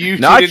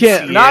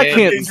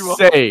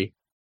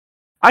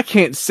 I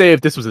can't say if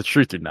this was the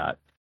truth or not.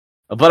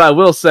 But I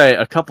will say,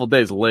 a couple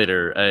days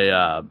later,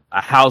 a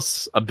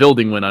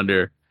building went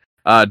under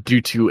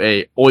due to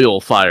a oil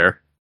fire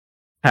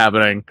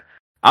happening.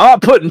 I'm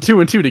not putting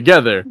 2 and 2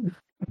 together,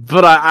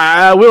 but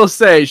I will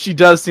say she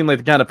does seem like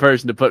the kind of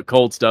person to put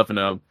cold stuff in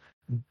a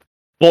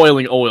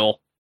boiling oil.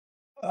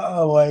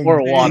 Oh my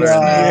or water.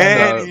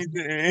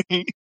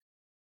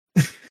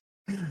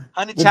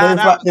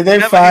 Did they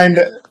find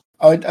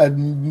a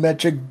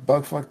metric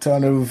buckfuck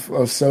ton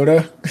of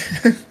soda?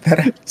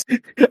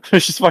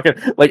 It's just fucking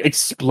like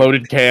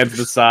exploded cans to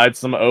the side,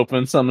 some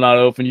open, some not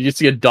open. You just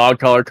see a dog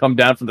collar come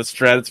down from the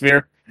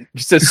stratosphere. It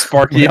just says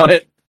Sparky on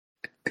it.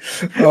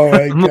 Oh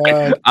my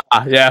god.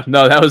 Like, yeah,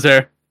 no, that was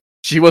her.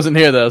 She wasn't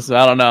here though, so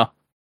I don't know.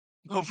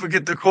 Don't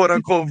forget the quote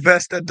unquote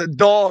vest that the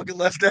dog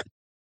left at.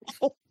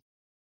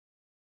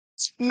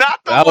 Not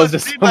the I one was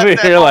just she over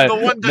left here at home, like, the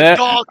one the man,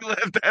 dog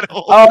left at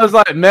home. I was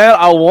like, man,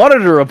 I wanted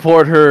to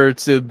report her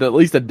to at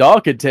least the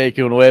dog could take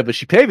it away, but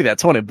she paid me that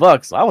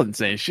 $20, so I wasn't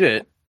saying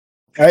shit.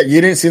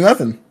 You didn't see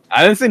nothing.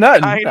 I didn't see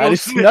nothing. I didn't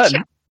see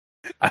nothing.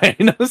 I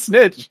ain't no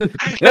snitch.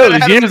 That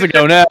was years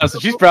ago now, so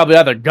she's probably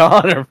either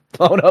gone or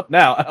blown up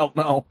now. I don't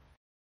know.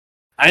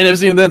 I ain't never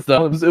seen this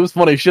though. It was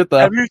funny shit though.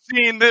 Have you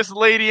seen this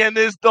lady and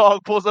this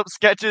dog pulls up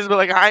sketches, but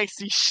like I ain't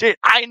see shit.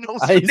 I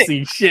ain't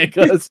see shit,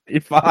 cuz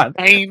you're fine.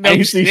 I ain't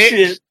no see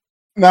shit.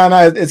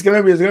 No, it's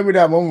gonna be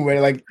that moment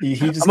where like he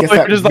just gets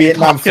that just,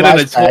 Vietnam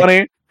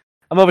flashback.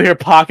 I'm over here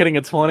pocketing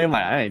a 20. I'm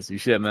like, I ain't see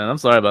shit, man. I'm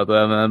sorry about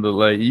that, man. But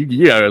like,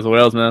 you got somewhere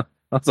else, man.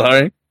 I'm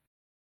sorry.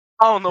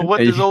 I don't know what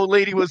this old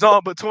lady was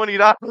on, but $20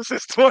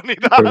 is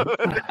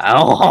 $20. I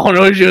don't know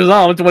what she was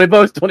on. $20,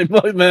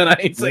 $20, man. I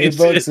ain't saying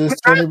shit. Is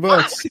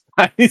 $20.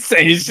 I ain't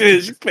saying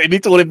shit. She paid me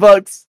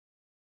 $20.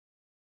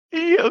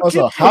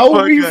 Also, how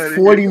are we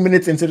 40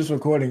 minutes into this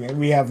recording and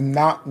we have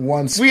not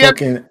once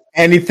spoken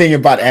anything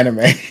about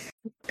anime?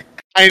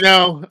 I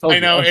know.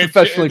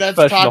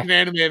 That's talking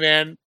anime,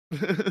 man.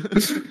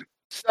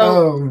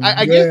 So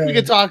I guess we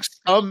could talk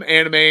some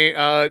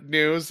anime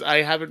news.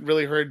 I haven't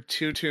really heard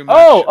too much.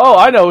 Oh,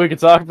 I know what we could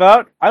talk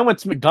about. I went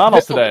to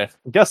McDonald's today.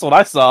 Guess what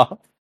I saw?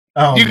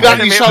 Oh, you saw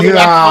the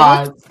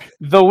McDonald's?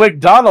 The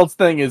McDonald's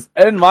thing is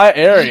in my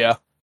area.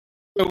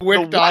 The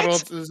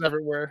McDonald's is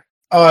everywhere.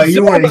 Oh,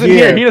 you weren't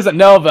here. He doesn't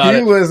know about it.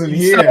 He wasn't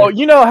here. So,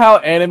 you know how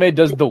anime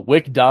does the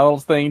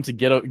McDonald's thing to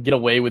get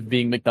away with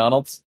being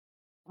McDonald's?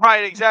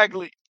 Right,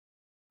 exactly.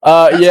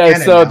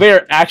 So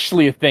they're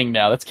actually a thing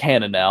now. That's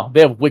canon now.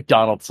 They have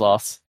McDonald's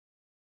sauce.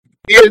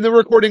 In the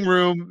recording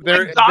room,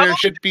 there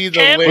should be the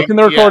link. Look in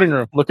the recording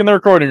room. Look in the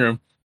recording room.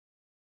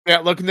 Yeah,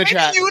 look in the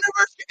chat.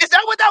 Universe? Is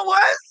that what that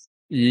was?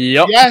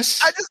 Yep. Yes.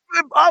 I just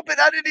put it up and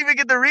I didn't even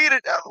get to read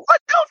it.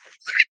 What the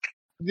fuck?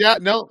 Yeah,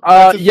 no.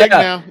 That's a thing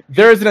now.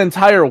 There's an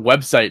entire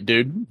website,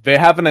 dude. They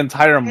have an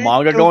entire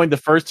manga going. The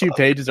first 2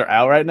 pages are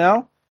out right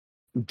now.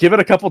 Give it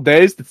a couple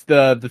days. It's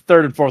the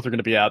third and fourth are going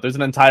to be out. They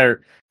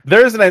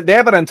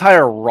have an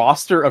entire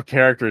roster of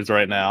characters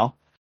right now,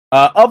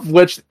 of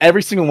which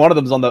every single one of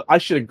them is on the. I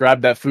should have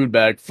grabbed that food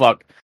bag.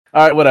 Fuck.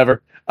 All right,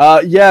 whatever.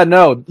 You can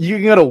go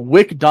to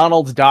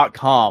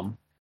wickdonalds.com.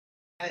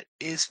 That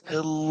is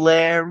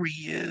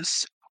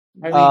hilarious.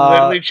 I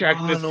literally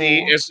checked to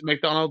see if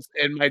McDonald's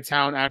in my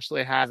town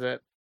actually has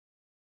it.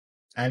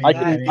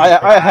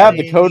 I have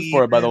the code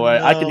for it, by the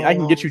way. I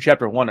can get you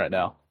chapter 1 right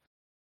now.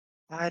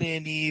 I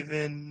didn't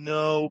even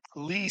know.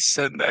 Please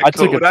send that I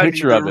code. took a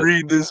picture of it. I need to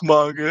read this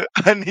manga.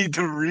 I need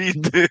to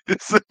read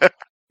this.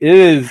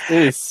 It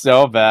is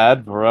so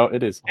bad, bro.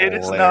 It is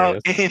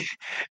hilarious. It is now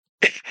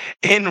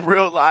in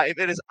real life.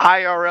 It is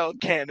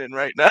IRL canon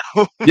right now.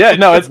 Yeah,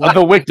 no, it's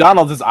the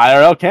McDonald's is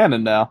IRL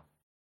canon now.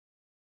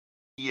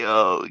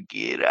 Yo,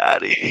 get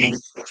out of here.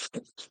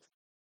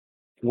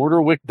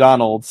 Order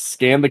McDonald's,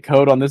 scan the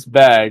code on this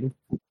bag,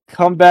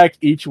 come back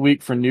each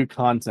week for new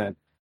content.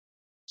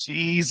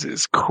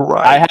 Jesus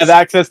Christ. I have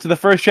access to the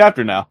first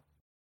chapter now.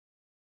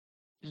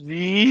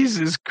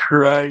 Jesus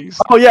Christ.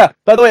 Oh, yeah.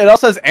 By the way, it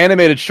also has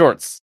animated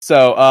shorts.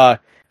 So,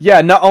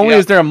 not only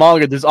is there a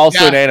manga, there's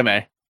also an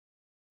anime.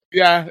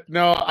 Yeah,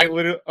 no, I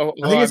literally... I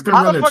think it's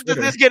how the fuck does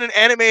this get an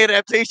anime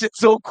adaptation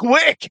so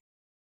quick?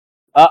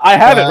 I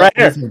have it right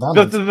here.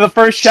 The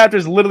first chapter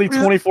is literally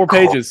 24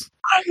 pages.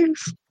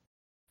 Christ.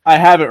 I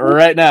have it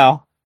right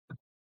now.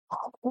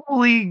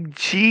 Holy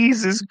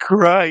Jesus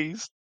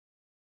Christ.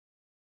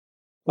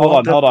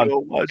 Hold on.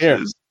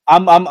 Here.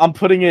 I'm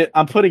putting it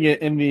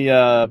in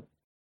the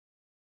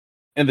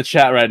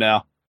chat right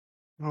now.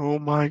 Oh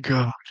my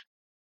god.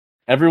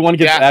 Everyone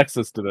gets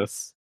access to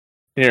this.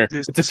 Here.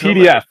 It's a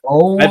PDF.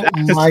 Oh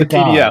my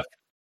god.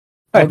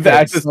 I have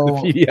access to the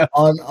PDF.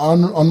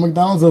 On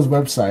McDonald's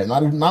website,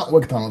 not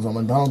McDonald's, on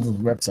McDonald's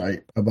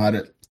website about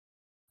it.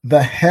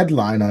 The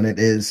headline on it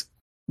is,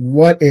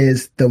 "What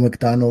is the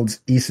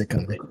McDonald's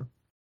isekai?"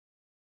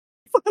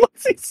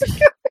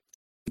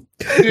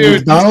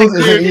 Dude, McDonald's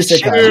is an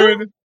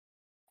isekai.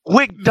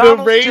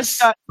 McDonald's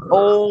just got...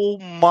 Oh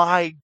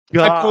my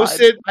god.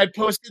 I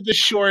posted the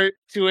short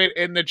to it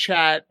in the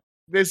chat.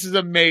 This is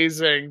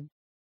amazing.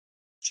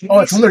 Oh,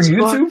 it's on their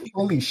YouTube?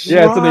 Holy shit.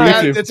 Yeah, it's on their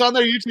YouTube. Yeah, it's on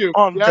their YouTube.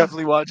 Oh, I'm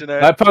definitely watching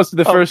that. I posted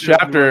the first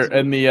chapter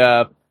in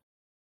the...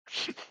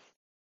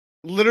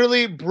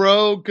 Literally,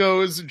 bro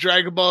goes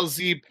Dragon Ball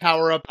Z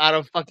power up out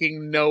of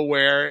fucking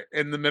nowhere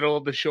in the middle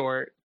of the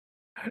short.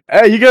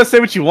 Hey, you gotta say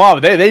what you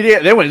want, but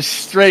they went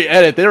straight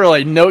at it. They were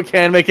like, no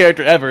anime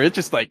character ever. It's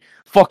just like,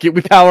 fuck it,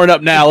 we powering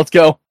up now. Let's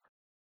go.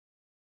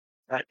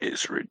 That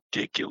is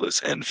ridiculous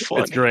and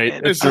funny. It's great.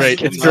 And It's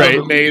great. It's great.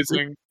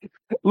 Amazing.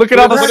 Look at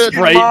all the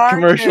Sprite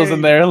commercials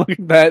in there. Look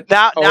at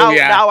that.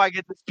 Now I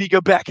get to speak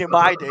of Back in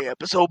My Day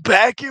episode.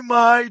 Back in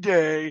my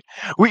day,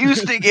 we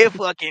used to get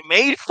fucking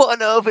made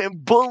fun of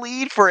and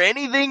bullied for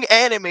anything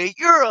anime.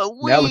 You're a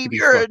weeb,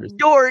 you're a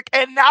dork,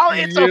 and now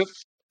it's a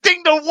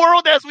thing the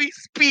world as we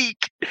speak.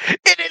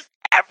 It is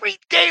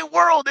everyday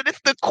world, and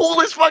it's the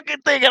coolest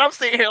fucking thing. And I'm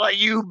sitting here like,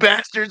 you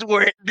bastards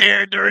weren't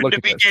there during the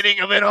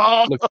beginning of it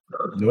all.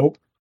 Nope.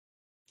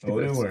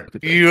 Oh, they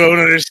weren't. You don't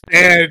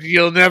understand.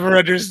 You'll never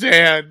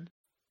understand.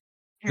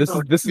 This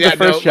is the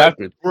first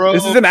chapter. Bro,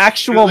 this is an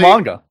actual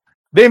manga.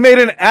 They made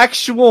an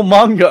actual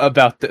manga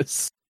about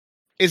this.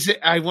 Is it?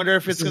 I wonder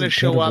if it's going to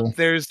show up.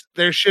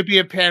 There should be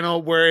a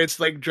panel where it's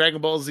like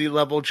Dragon Ball Z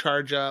level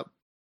charge up.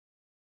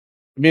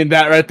 You mean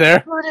that right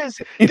there? What is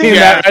it? You mean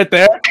that right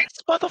there?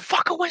 This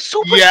motherfucker went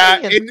Super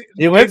Saiyan.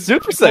 He went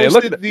Super Saiyan.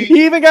 Look,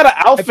 he even got an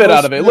outfit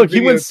out of it. Look,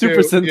 he went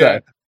Super Sentai. Yeah.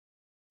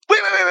 Wait.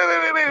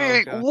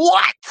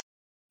 What?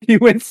 He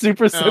went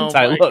Super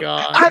Sentai. Look,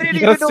 I didn't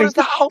even notice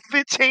the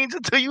outfit changed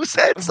until you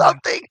said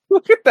something.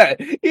 Look at that.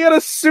 He had a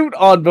suit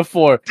on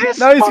before.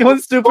 Now he's going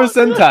Super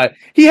Sentai.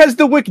 He has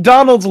the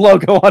McDonald's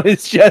logo on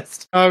his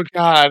chest. Oh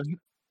God.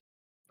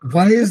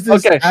 Why is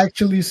this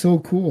actually so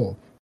cool?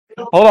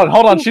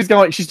 Hold on. She's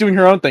doing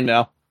her own thing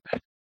now.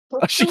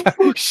 She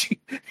went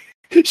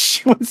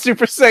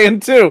Super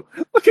Saiyan too.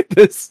 Look at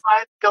this.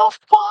 What the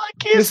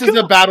fuck is this? Is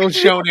the Battle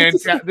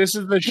Shonen. This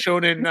is the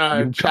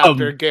Shonen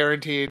chapter,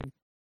 guaranteed.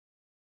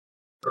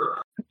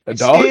 A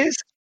dog?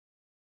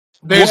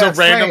 There's a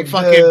random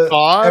fucking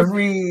dog.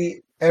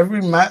 Every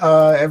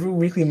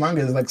weekly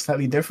manga is like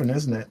slightly different,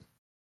 isn't it?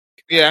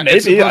 Yeah,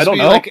 maybe. I don't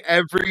know. Like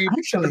every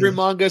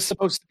manga is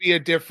supposed to be a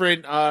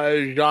different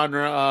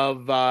genre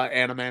of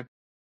anime.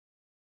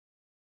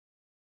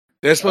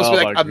 There's supposed to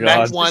be like a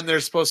mech one.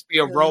 There's supposed to be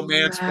a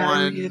romance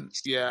one.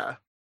 Yeah.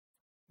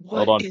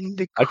 Hold on.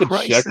 I could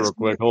check real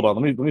quick. Hold on.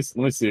 Let me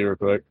see real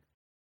quick.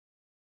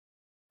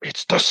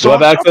 It's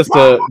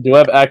the do I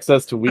have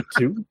access to week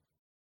 2?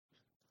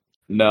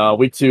 No,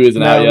 week 2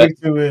 isn't out yet.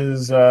 Week 2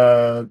 is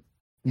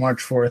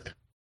March 4th.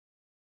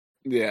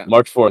 Yeah.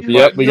 March 4th.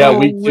 Yep, we got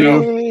week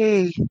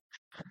 2.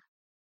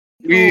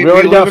 We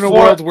already got in a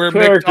world where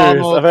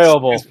McDonald's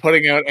available. Is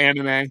putting out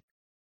anime.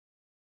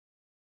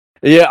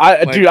 Yeah,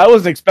 I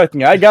wasn't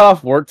expecting it. I got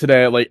off work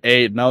today at like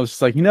 8, and I was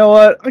just like, you know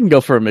what? I can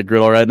go for a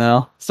McGriddle right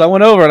now. So I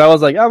went over and I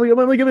was like, let me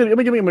give me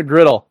a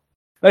McGriddle.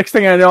 Next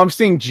thing I know, I'm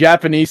seeing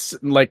Japanese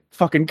like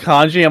fucking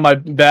kanji on my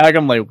bag.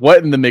 I'm like,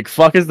 what in the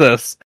McFuck is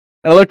this?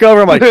 And I look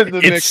over, I'm like,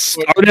 it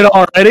started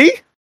already?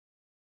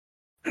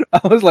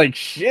 I was like,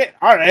 shit,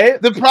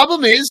 alright. The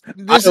problem is,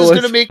 this is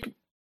going to make...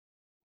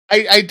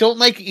 I don't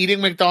like eating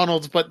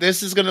McDonald's, but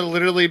this is going to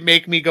literally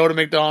make me go to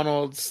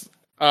McDonald's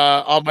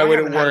on my way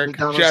to work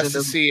just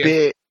to see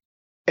it.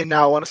 And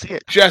now I want to see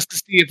it. Just to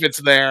see if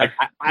it's there.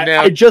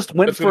 I just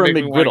went for a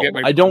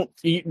McGriddle. I don't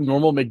eat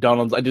normal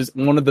McDonald's. I just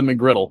wanted the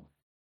McGriddle.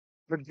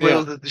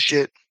 McGriddle is the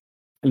shit.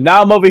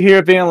 Now I'm over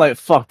here being like,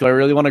 fuck, do I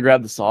really want to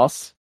grab the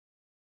sauce?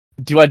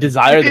 Do I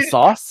desire the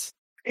sauce?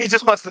 He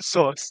just wants the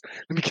sauce.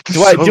 Let me get the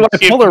do I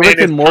pull a Rick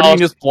and Morty and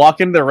just walk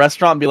into the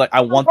restaurant and be like,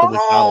 I want the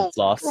McDonald's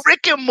sauce?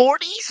 Rick and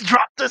Morty's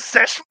dropped the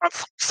Szechuan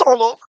sauce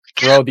all over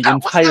again. Bro, the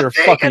entire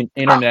fucking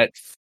internet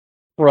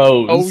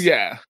froze. Oh,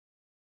 yeah.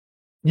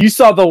 You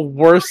saw the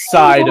worst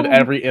side of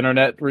every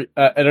internet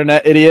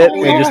idiot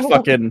and just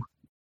fucking...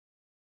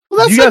 Well,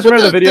 that's you guys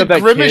remember the video of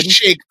that Grimace kid?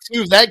 Shake,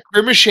 too. That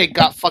Grimace Shake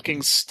got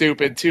fucking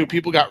stupid, too.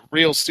 People got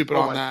real stupid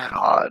on that.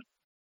 God.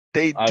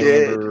 They I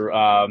did.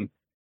 Remember,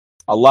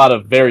 a lot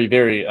of very,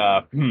 very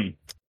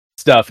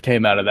stuff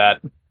came out of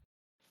that.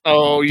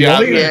 Oh, yeah.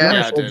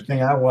 The only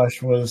thing I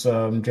watched was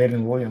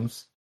Jaden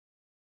Williams.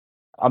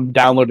 I'm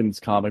downloading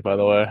this comic, by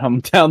the way. I'm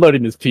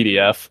downloading this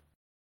PDF.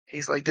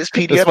 He's like, this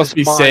PDF This must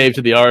be saved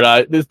to the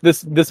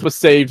This was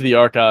saved to the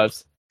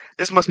archives.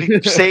 This must be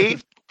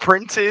saved,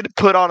 printed,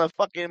 put on a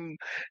fucking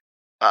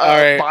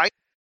Alright.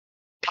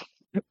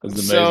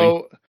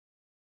 So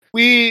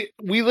we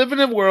live in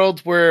a world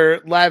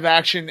where live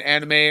action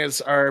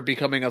animes are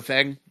becoming a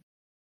thing.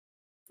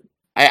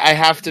 I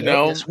have to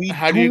know,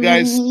 how do you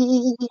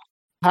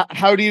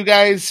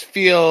guys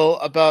feel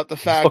about the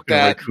fact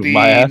that the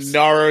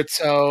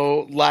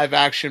Naruto live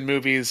action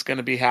movie is going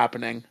to be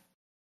happening?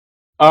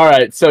 All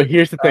right, so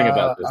here's the thing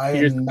about this.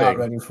 Here's the thing.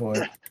 Ready for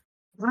it.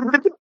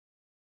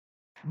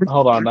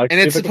 Hold on, and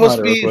it's supposed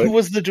to be who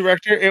was the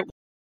director? It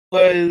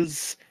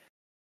was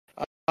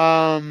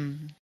who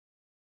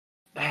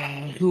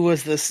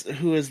is this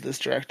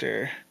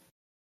director?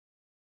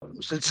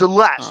 Since the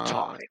last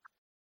time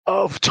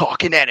of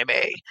talking anime,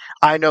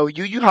 I know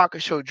Yu Yu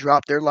Hakusho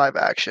dropped their live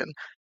action.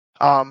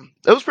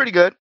 It was pretty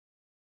good.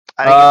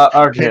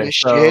 I didn't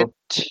finish it.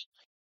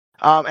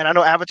 And I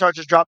know Avatar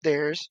just dropped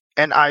theirs,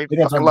 and I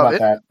fucking love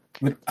it.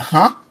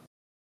 Huh?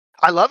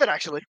 I love it,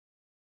 actually.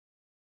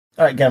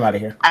 All right, get him out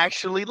of here.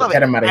 Actually love it.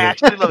 Get him out of here.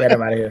 Get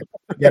him out of here.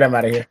 Get him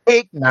out of here.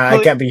 Nah,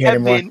 I can't be here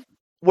anymore.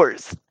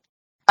 Worse.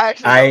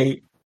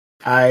 I'm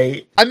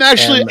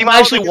actually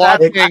watching.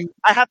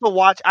 I have to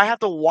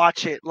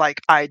watch it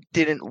like I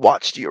didn't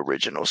watch the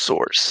original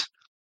source.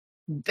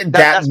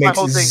 That makes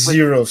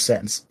zero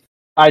sense.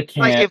 I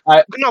can't.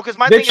 Because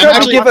my they thing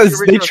tried is,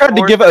 they tried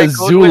to give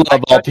Azula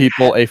of all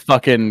people a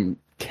fucking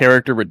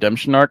character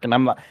redemption arc, and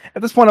I'm like,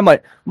 at this point, I'm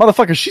like,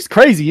 motherfucker, she's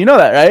crazy. You know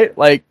that, right?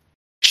 Like,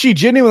 she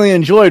genuinely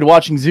enjoyed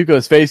watching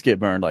Zuko's face get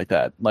burned like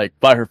that, like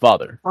by her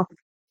father.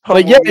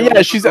 Like,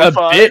 yeah, she's a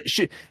bit.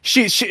 She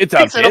it's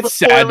a bit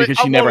sad because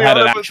she never had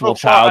an actual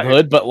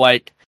childhood, but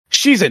like,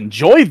 she's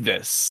enjoyed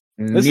this.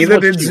 Neither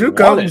did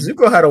Zuko.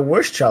 Zuko had a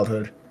worse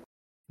childhood.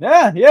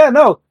 Yeah,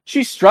 no.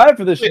 She strived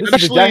for this. This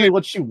is exactly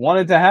what she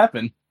wanted to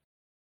happen.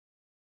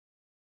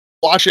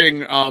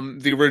 Watching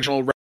the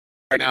original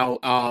right now,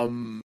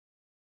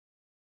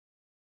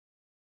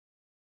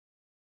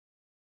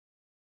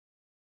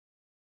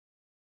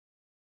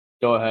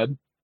 Go ahead.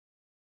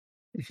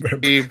 Bro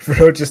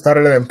just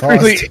started and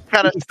paused. Really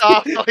kind of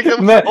stopped. Like, Then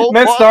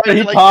started,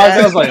 he like paused, that.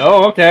 and I was like,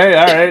 oh, okay,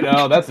 alright,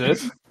 oh, that's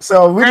it.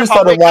 So we just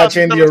started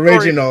watching the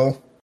original.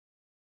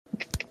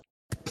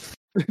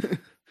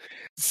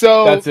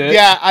 So That's it?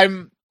 yeah,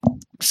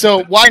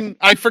 so one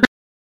I forgot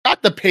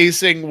the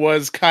pacing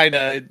was kind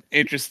of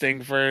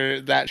interesting for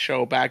that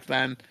show back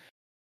then.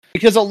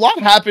 Because a lot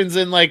happens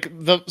in like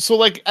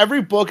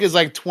every book is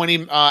like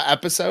 20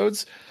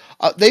 episodes.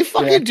 They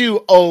fucking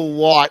do a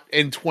lot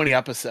in 20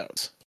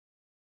 episodes.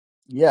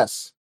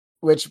 Yes,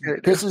 which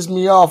pisses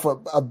me off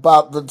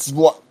about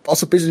what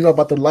also pisses me off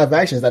about the live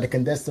action is that it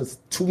condensed a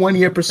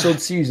 20 episode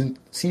season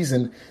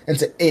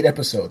into 8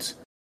 episodes.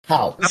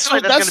 How? I feel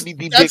like that's going to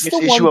be the biggest the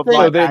issue of thing.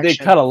 live They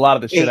action. cut a lot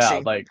of the shit Pacing.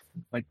 out. Like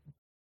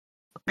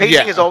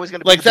Pacing is always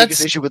going to be the biggest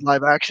that's issue with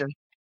live action.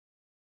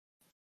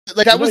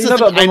 Like that was the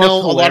thing. I know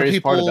a lot of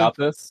people. Part about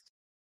this.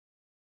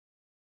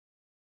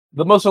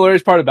 The most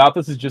hilarious part about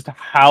this is just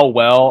how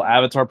well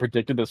Avatar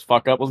predicted this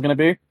fuck up was going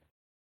to be.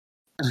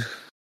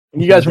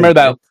 You guys remember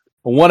that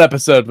one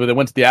episode where they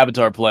went to the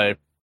Avatar play?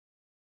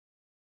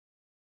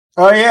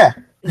 Oh yeah,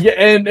 yeah,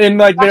 and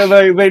like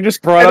they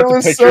just brought up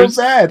the pictures.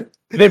 So bad.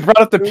 They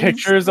brought up the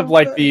pictures of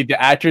like the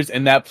actors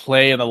in that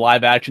play and the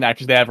live action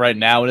actors they have right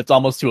now, and it's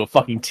almost to a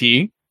fucking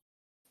T.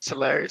 It's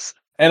hilarious.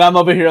 And I'm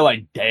over here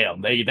like,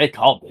 damn, they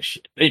called this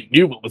shit. They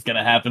knew what was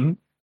gonna happen.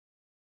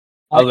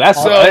 Oh,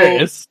 that's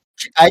hilarious.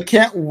 I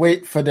can't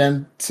wait for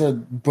them to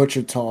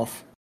butcher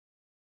Toph.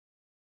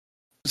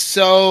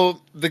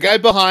 So the guy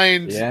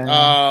behind,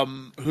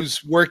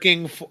 who's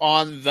working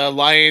on the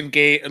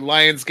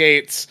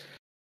Lionsgate's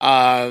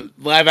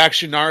live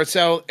action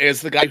Naruto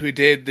is the guy who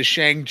did the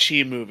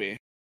Shang-Chi movie.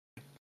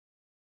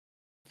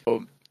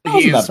 So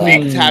he's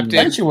being tapped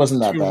in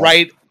to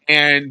write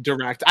and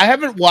direct. I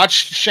haven't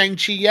watched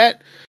Shang-Chi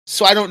yet,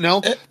 so I don't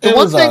know. The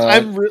one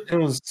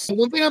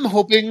thing I'm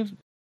hoping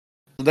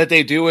that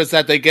they do is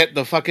that they get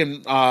the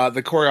fucking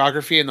the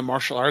choreography and the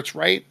martial arts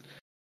right,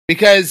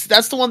 because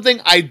that's the one thing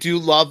I do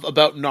love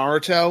about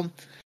Naruto,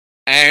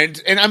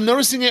 and I'm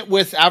noticing it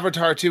with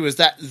Avatar too, is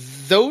that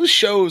those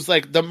shows,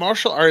 like the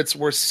martial arts,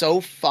 were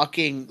so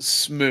fucking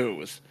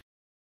smooth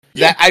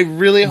that I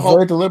really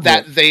hope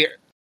that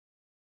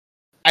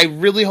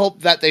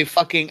they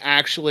fucking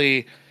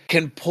actually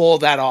can pull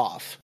that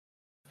off,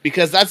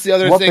 because that's the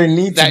other thing. What they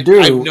need to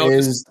do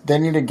is they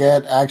need to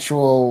get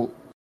actual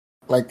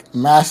like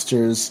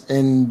masters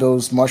in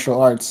those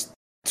martial arts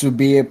to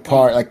be a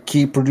part, like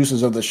key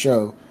producers of the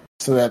show,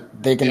 so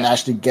that they can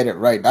actually get it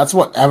right. That's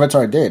what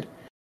Avatar did,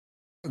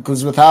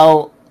 because with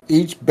how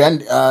each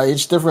different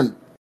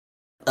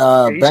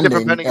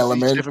bending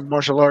element, different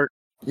martial art.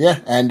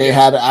 Yeah, and they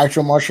had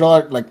actual martial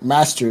art like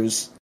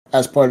masters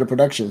as part of the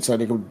production, so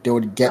they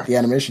would get the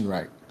animation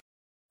right.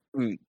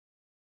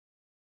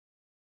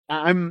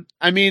 I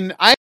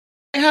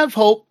have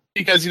hope,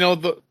 because you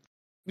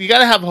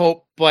gotta have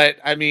hope, but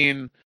I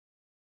mean,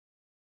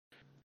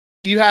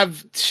 you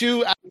have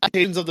 2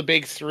 adaptations of the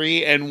big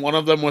 3, and one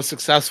of them was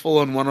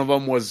successful, and one of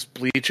them was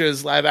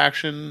Bleach's live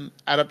action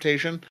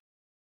adaptation.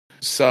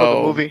 So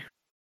the movie.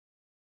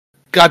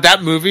 God,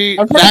 that movie.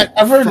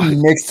 I've heard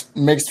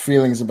mixed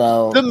feelings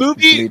about the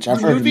movie. Bleach.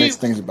 I've heard mixed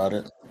things about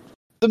it.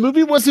 The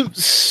movie wasn't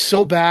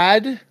so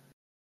bad,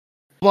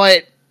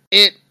 but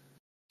it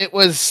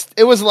was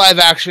a live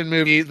action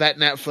movie that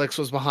Netflix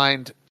was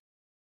behind.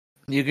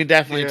 You can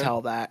definitely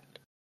tell that.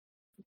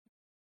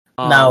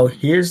 Now,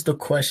 here's the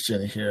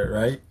question here,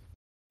 right?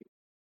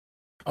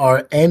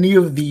 Are any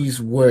of these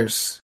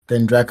worse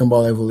than Dragon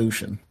Ball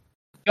Evolution?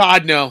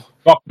 God, no.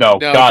 Fuck no.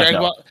 God,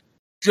 no.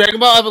 Dragon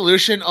Ball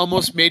Evolution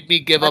almost made me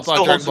give up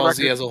on Dragon Ball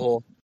Z as a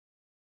whole.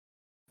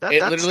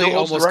 It literally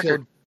almost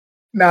killed.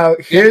 Now,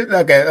 okay,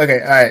 all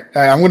right.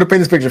 I'm going to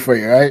paint this picture for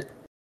you, all right?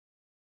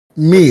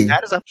 Me,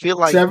 that doesn't feel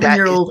like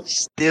 7-year-old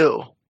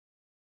still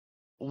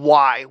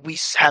why we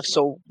have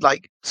so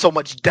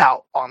much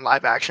doubt on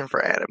live action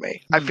for anime.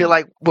 I feel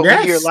like when we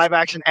hear live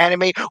action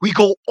anime, we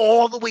go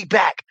all the way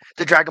back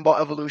to Dragon Ball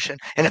Evolution,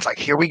 and it's like,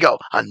 here we go,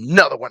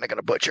 another one they're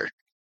gonna butcher.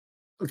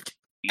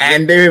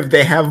 And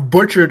they have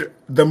butchered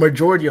the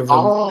majority of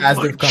them as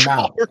they've come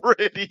out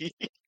already.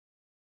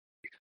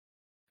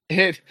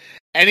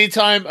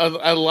 Anytime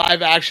a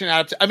live action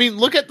adaptation. I mean,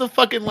 look at the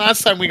fucking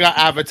last time we got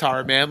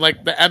Avatar, man.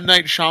 Like the M.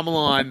 Night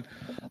Shyamalan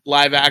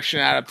live action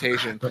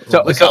adaptation.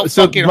 So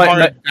fucking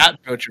hard that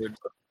butchered.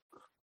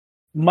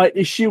 My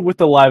issue with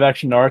the live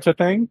action Naruto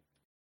thing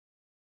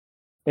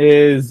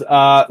is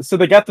so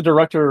they got the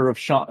director of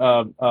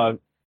what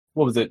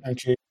was it?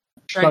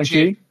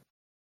 Shang-Chi.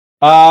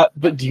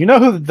 But do you know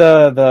who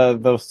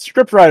the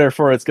script writer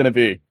for it's going to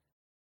be?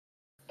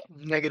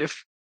 Negative.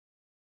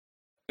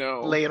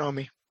 No. Lay it on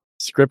me.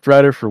 Script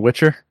writer for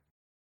Witcher?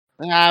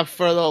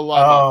 For the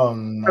love.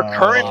 The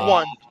current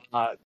one.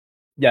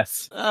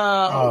 Yes.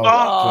 Oh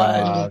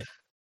God.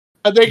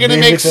 Are they going to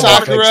make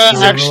Sakura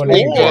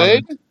actually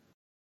good?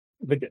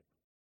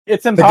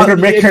 It's impossible. They're going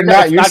to make her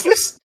not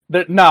useless?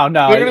 No,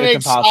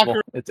 it's impossible.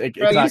 It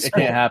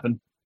can't happen.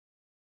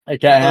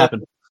 It can't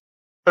happen.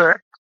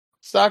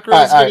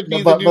 Sakura is going to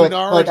be the new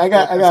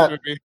Naruto.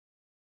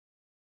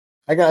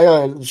 I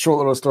got a short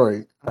little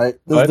story. Right,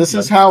 this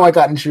is how I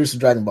got introduced to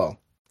Dragon Ball.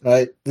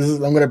 Right, I'm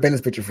gonna paint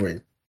this picture for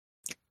you.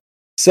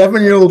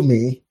 7-year-old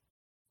me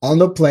on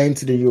the plane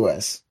to the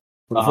U.S.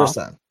 for the first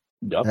time.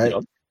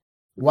 Yep.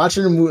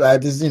 Watching a movie,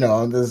 because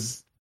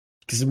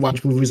you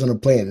watch movies on a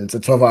plane. It's a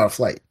 12-hour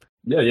flight.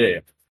 Yeah.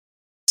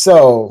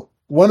 So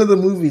one of the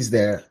movies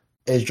there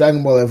is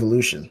Dragon Ball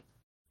Evolution.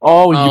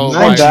 Oh, you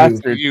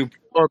bastard! You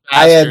poor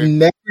bastard! I have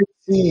never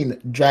seen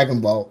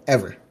Dragon Ball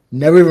ever.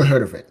 Never even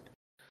heard of it.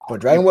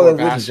 But Dragon Ball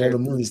Evolution is one of the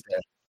movies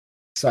there.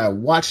 So I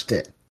watched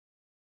it.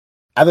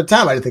 At the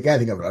time, I didn't think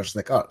anything of it. I was just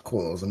like, "Oh,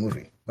 cool, it was a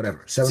movie,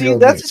 whatever." See,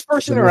 that's his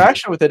first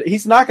interaction with it.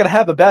 He's not going to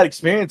have a bad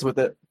experience with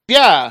it.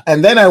 Yeah.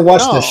 And then I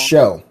watched the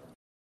show.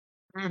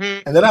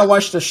 Mm-hmm. And then I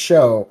watched the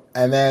show,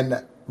 and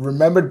then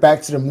remembered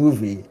back to the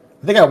movie.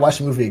 I think I watched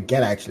the movie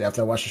again, actually,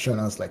 after I watched the show,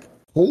 and I was like,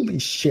 holy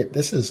shit,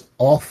 this is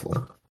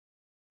awful.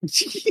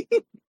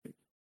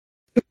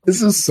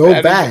 This is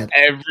so bad.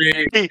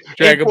 Every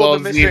Dragon Ball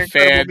Z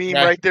fan meme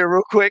right there,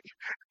 real quick.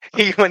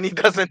 When he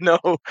doesn't know.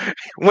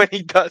 When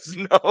he does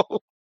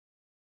know.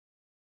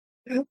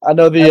 I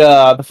know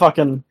the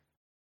fucking.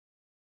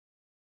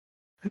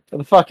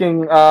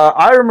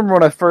 I remember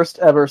when I first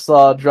ever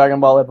saw Dragon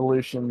Ball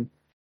Evolution,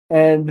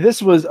 and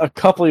this was a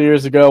couple of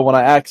years ago when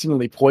I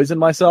accidentally poisoned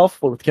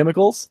myself with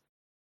chemicals.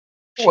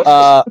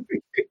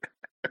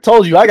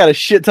 Told you I got a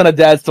shit ton of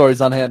dad stories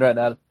on hand right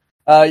now.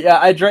 Yeah,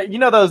 I drank. You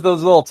know those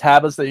little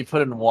tablets that you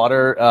put in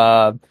water,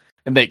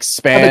 and they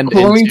expand. The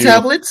chlorine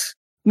tablets?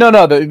 No,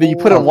 you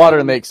put it in water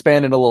and they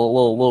expand into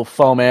little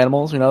foam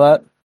animals. You know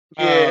that?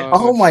 Yeah.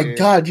 Oh my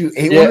god, you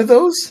ate one of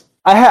those?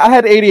 I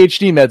had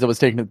ADHD meds I was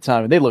taking at the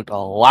time, and they looked a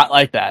lot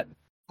like that.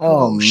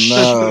 Oh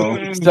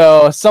no!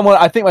 So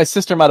I think my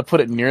sister might have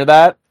put it near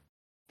that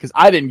because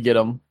I didn't get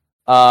them.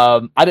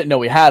 I didn't know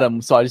we had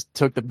them, so I just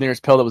took the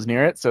nearest pill that was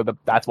near it. So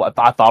that's what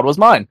I thought was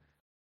mine.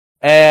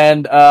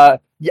 And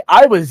yeah,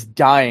 I was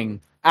dying,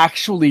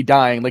 actually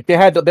dying. Like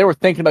they were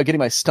thinking about getting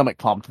my stomach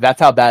pumped. That's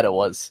how bad it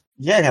was.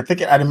 Yeah,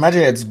 I'd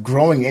imagine it's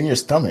growing in your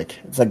stomach.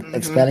 It's like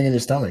expanding in your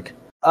stomach.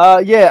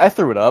 Yeah, I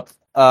threw it up.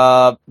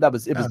 It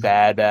was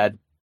bad.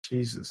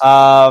 Jesus.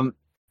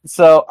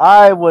 So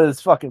I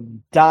was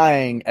fucking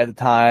dying at the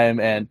time,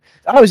 and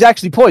I was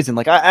actually poisoned.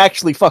 Like I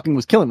actually fucking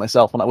was killing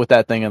myself with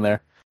that thing in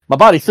there. My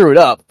body threw it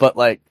up, but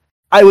like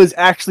I was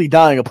actually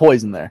dying of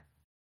poison there.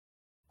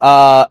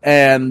 My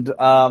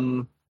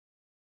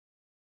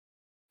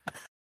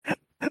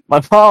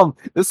mom.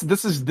 This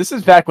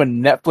is back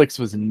when Netflix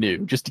was new.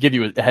 Just to give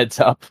you a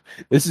heads up,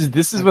 this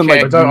is when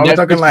like are we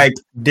talking like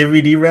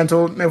DVD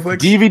rental Netflix?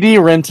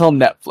 DVD rental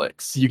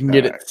Netflix. You can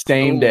get it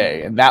same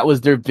day, and that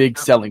was their big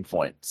selling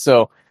point.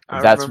 So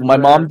that's what my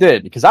mom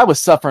did because I was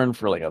suffering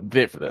for like a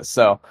bit for this.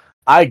 So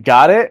I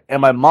got it,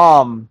 and my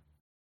mom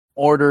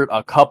ordered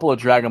a couple of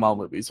Dragon Ball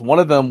movies. One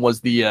of them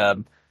was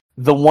the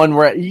one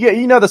where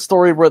you know the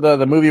story where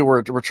the movie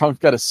where Trunks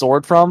got his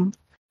sword from.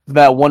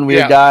 That one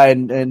weird guy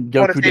and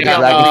Goku did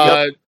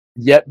Dragon's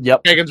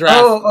Yep. Dragon's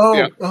Wrath.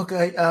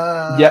 Okay.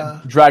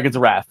 Dragon's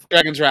Wrath.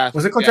 Dragon's Wrath.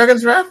 Was it called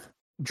Dragon's Wrath?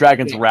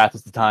 Dragon's Wrath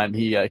is the time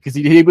because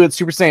he went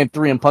Super Saiyan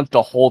 3 and punched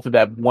a hole through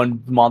that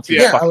one monster.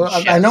 Yeah,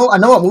 I know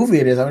what movie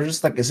it is. I was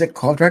just like, is it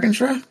called Dragon's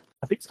Wrath?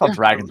 I think it's called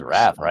Dragon's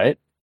Wrath, right?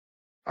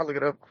 I'll look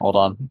it up. Hold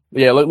on.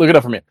 Yeah, look it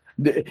up for me.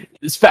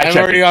 It's fact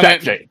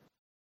check.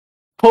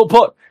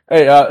 Pull.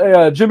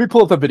 Hey, Jimmy,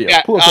 pull up the video.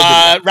 Yeah, pull up the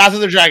video. Wrath of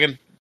the Dragon.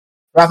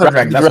 Wrath of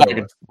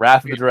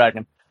the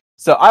Dragon.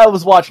 So I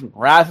was watching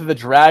Wrath of the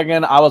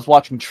Dragon. I was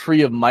watching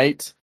Tree of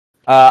Might.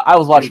 I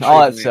was watching all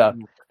that stuff.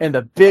 And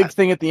the big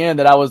thing at the end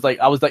that I was like,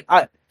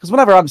 because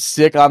whenever I'm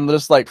sick, I'm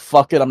just like,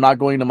 fuck it. I'm not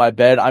going to my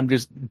bed. I'm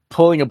just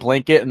pulling a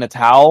blanket and a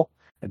towel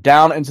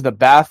down into the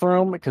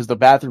bathroom because the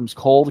bathroom's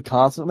cold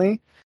constantly.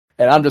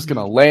 And I'm just going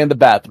to lay in the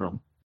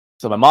bathroom.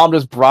 So my mom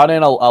just brought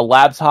in a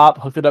laptop,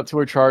 hooked it up to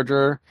her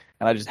charger.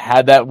 And I just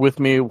had that with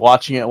me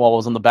watching it while I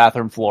was on the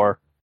bathroom floor.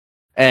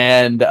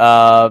 And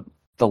the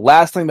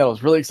last thing that I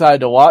was really excited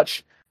to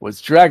watch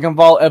was Dragon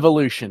Ball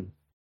Evolution.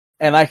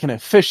 And I can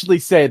officially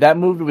say that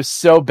movie was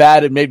so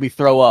bad it made me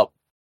throw up.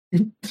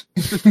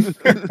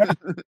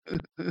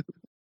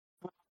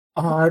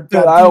 I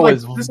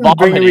was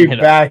bringing me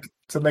back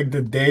to like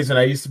the days when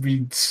I used to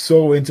be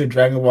so into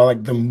Dragon Ball,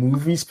 like the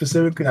movie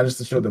specifically, not just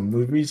to show the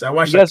movies. I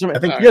watched. You guys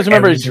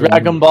remember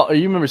Dragon Ball?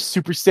 You remember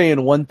Super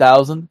Saiyan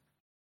 1000?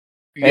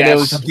 Yes. And it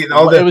was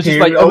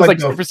like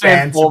Super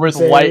Saiyan 4 with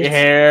white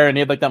hair, and he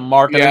had like that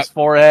mark on his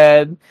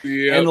forehead,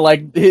 and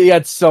like he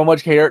had so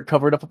much hair it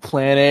covered up a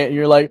planet. And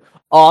you're like,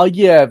 oh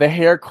yeah, the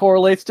hair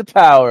correlates to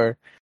power.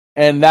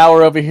 And now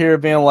we're over here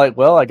being like,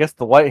 well, I guess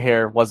the white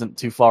hair wasn't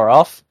too far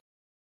off.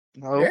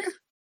 No. Yeah.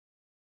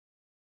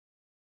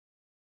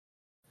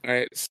 All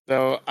right,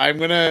 so I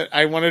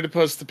wanted to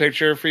post the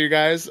picture for you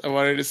guys. I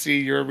wanted to see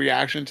your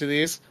reaction to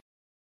these.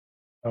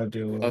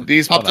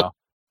 These popped up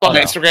on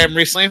Instagram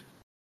recently.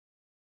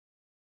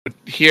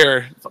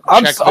 Here,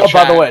 by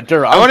the way,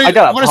 Dur, I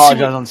gotta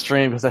apologize on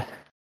stream because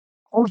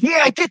Oh yeah,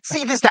 I did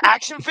see this. The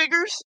action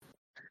figures.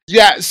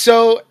 Yeah.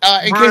 So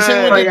in case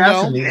anyone didn't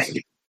know,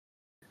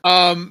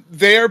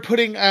 They are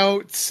putting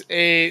out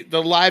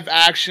the live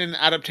action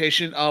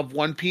adaptation of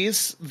One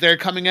Piece. They're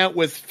coming out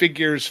with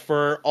figures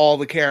for all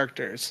the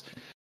characters.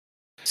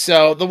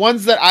 So the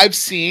ones that I've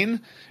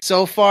seen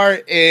so far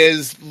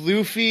is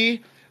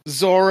Luffy,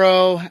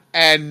 Zoro,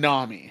 and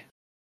Nami.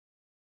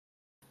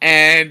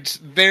 And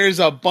there's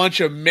a bunch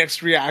of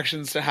mixed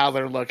reactions to how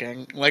they're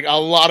looking. Like, a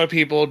lot of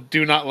people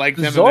do not like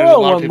them. The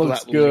Zoro one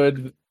looks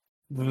good.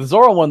 The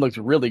Zoro one looks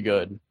really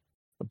good.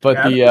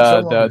 But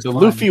the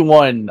Luffy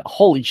one,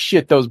 holy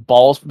shit, those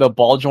balls, the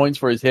ball joints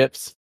for his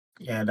hips.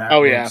 Yeah, that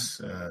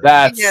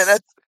that's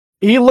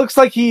he looks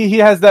like he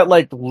has that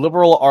like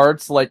liberal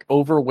arts, like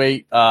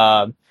overweight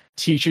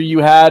teacher you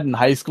had in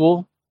high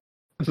school.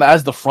 That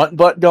has the front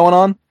butt going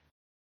on.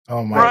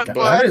 Oh my god.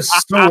 That is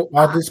so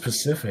oddly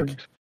specific.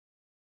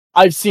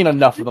 I've seen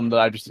enough of them that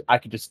I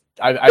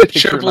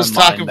picture it in my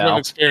mind now.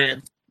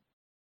 Experience.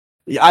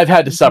 Yeah, I've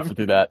had to suffer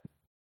through that.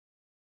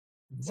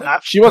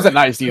 She wasn't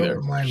nice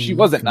either. She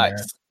wasn't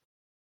nice.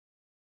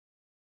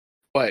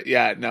 But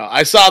yeah, no,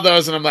 I saw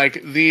those and I'm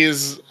like,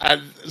 these.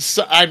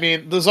 I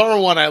mean, the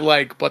Zoro one I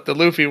like, but the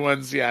Luffy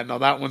ones, yeah, no,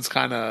 that one's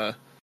kind of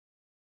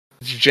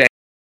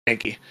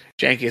janky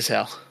as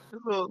hell.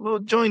 Little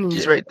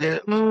joinings right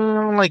there. I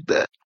don't like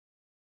that.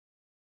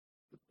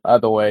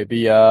 Either way,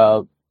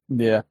 yeah.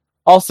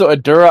 Also,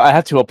 Adura, I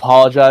have to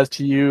apologize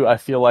to you. I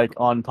feel like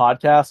on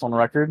podcast, on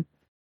record,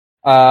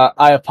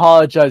 I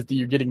apologize that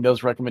you're getting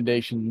those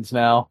recommendations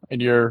now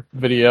in your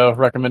video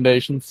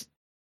recommendations.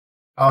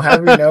 I'll have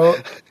you know,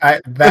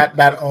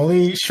 that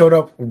only showed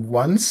up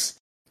once,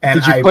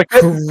 and I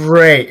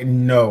pray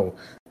no,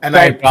 and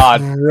Thank I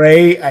God.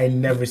 pray I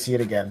never see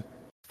it again.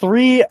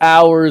 3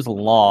 hours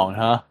long,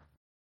 huh?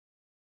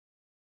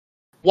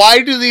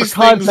 Why do these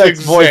For things context,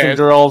 exist? boys and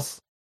girls?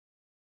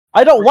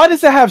 I don't. Why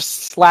does it have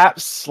slap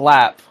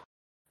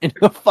in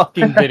the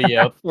fucking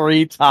video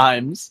 3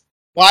 times?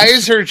 Why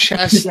is her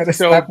chest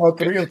so? All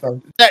 3 of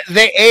them.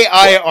 The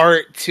AI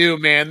art too,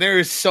 man. There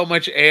is so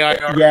much AI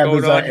art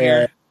going on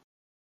here.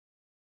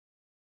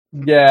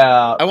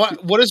 Yeah.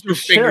 What does her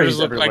fingers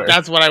look like?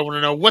 That's what I want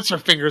to know. What's her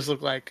fingers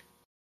look like?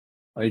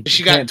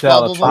 She got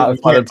 12 of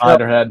them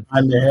behind her head.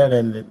 On the head,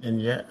 and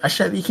yeah,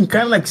 actually, you can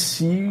kind of like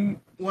see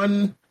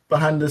one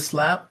behind the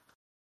slap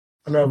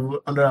on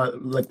the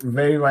like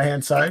very right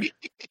hand side.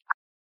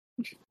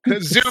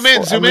 Zoom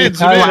in.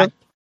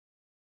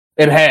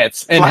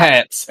 Enhance.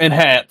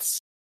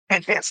 Enhance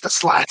the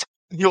slat.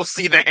 You'll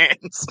see the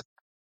hands.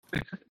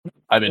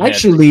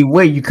 Actually,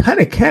 wait, you kind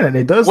of can, and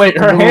it does. Wait,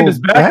 her hand is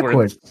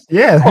backwards.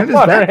 Yeah, her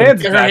hand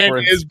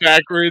is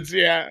backwards.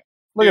 Yeah.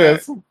 Look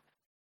at this.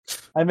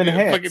 I'm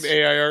enhanced. Fucking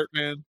AI art,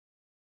 man.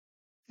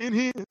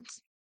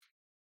 Enhance.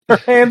 Her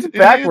hand's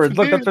backwards.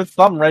 Look, that's her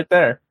thumb right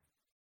there.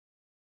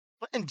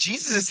 What in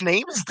Jesus'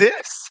 name is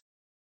this?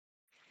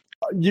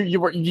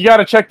 You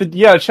gotta check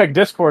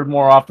Discord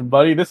more often,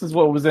 buddy. This is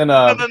what was in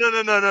No.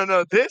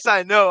 This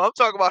I know. I'm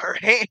talking about her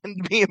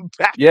hand being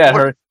backwards. Yeah,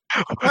 her.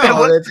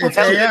 It's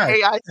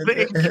AI.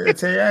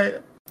 It's AI.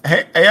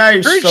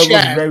 AI struggles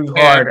very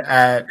hard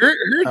at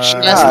her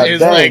chest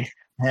is like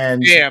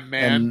hands. Damn,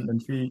 man.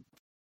 And feet.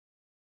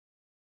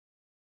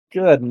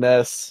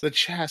 Goodness. The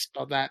chest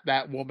on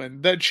that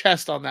woman. The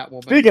chest on that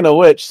woman. Speaking of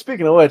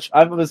which,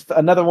 I was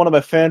another one of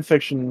my fan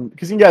fiction,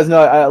 because you guys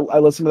know I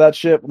listen to that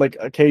shit like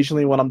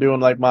occasionally when I'm doing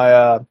like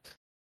my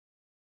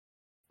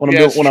when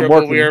I'm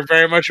working. We are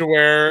very much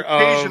aware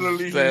of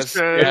this.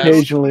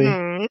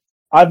 Occasionally.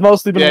 I've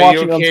mostly been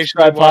watching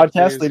unsubscribed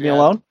podcasts, leave me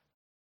alone.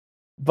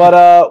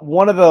 But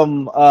one of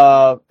them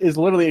is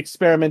literally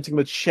experimenting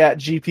with Chat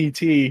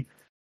GPT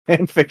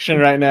fan fiction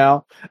right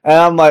now. And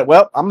I'm like,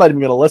 well, I'm not even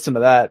going to listen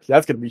to that.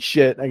 That's going to be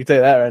shit. I can tell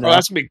you that right now.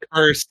 That's going to be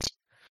cursed.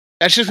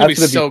 That's just going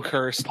to be so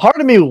cursed. Part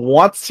of me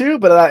wants to,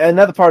 but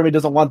another part of me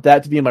doesn't want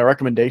that to be in my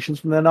recommendations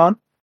from then on.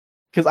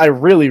 Because I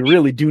really,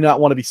 really do not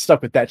want to be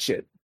stuck with that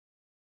shit.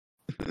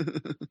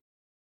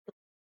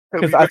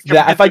 Because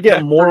if I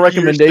get more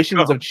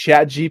recommendations of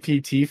Chat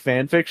GPT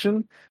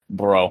fanfiction,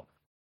 bro.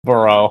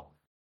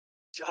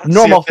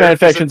 Normal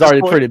fanfiction's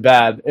already pretty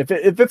bad. If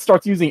it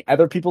starts using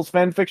other people's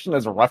fanfiction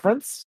as a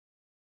reference,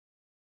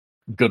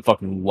 good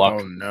fucking luck.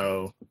 Oh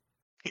no.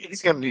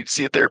 He's gonna need to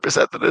see a therapist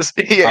after this.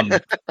 Yeah.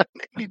 I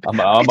need to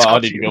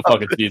go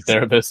fucking see a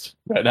therapist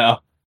right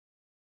now.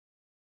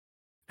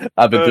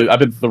 I've been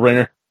through the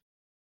ringer.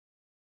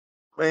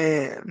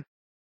 Man.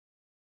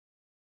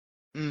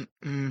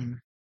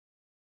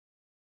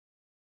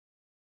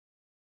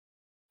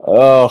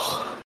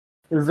 Oh,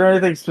 is there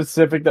anything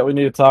specific that we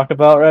need to talk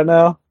about right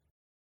now?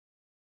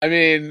 I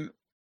mean,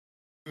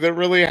 there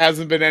really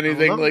hasn't been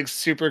anything like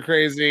super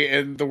crazy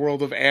in the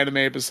world of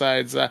anime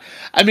besides. I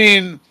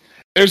mean,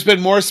 there's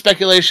been more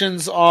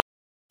speculations on.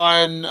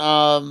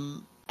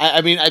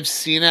 I mean, I've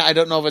seen it. I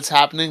don't know if it's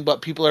happening,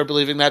 but people are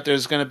believing that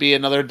there's going to be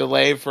another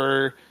delay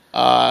for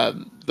the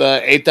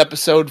 8th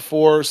episode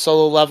for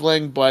Solo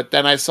Leveling. But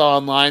then I saw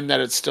online that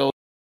it's still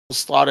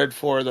slotted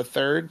for the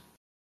 3rd.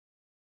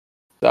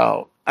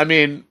 So, I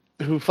mean,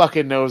 who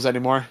fucking knows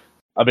anymore?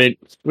 I mean,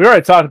 we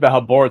already talked about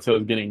how Boruto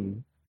is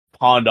getting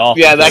pawned off.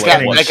 Yeah, that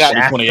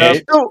got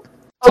 28.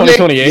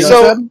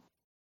 2028.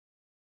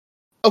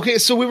 Okay,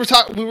 so we were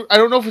talking. I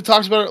don't know if we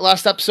talked about it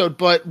last episode,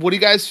 but how do you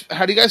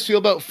guys feel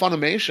about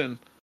Funimation?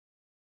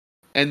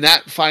 And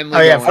that finally.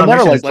 Oh yeah, I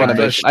never liked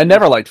Funimation. I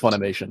never liked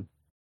Funimation.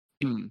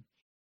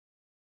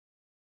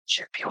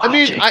 Should be I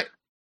mean, watching.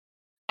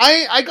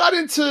 I got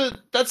into.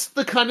 That's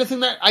the kind of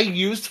thing that I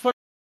used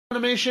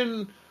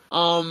Funimation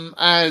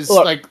as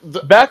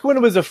back when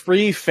it was a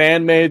free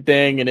fan made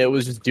thing and it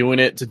was just doing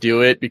it to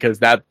do it because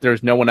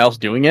there's no one else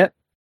doing it.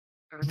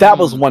 That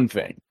was one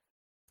thing.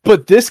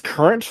 But this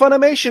current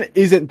Funimation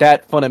isn't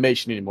that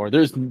Funimation anymore.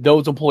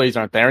 Those employees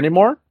aren't there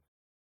anymore.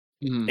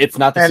 It's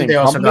not the same company. And they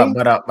also got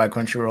bought out by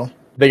Crunchyroll.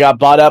 They got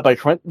bought out by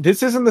Crunch.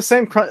 This isn't the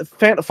same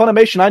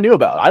Funimation I knew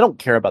about. I don't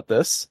care about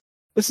this.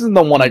 This isn't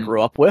the one I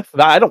grew up with.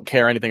 I don't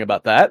care anything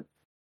about that.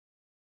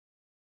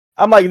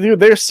 I'm like, dude,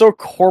 they're so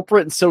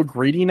corporate and so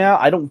greedy now.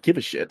 I don't give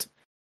a shit.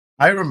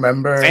 I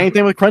remember... Same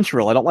thing with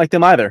Crunchyroll. I don't like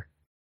them either.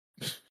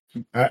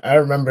 I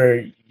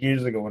remember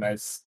years ago when I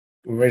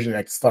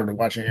originally started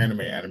watching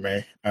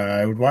anime.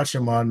 I would watch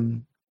them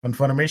on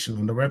Funimation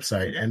on the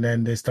website, and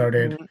then they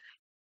started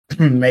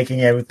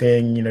making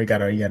everything. You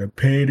gotta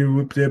pay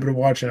to be able to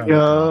watch it.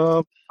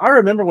 Yeah. I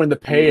remember when the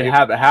pay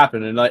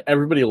happened, and like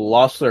everybody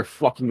lost their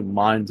fucking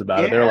minds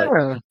about it. They're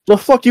like, "The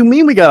fuck you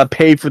mean we gotta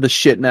pay for the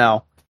shit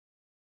now?"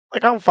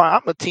 Like I'm fine.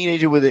 I'm a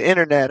teenager with the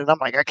internet, and I'm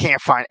like, I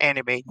can't find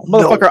anime.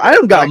 Motherfucker, I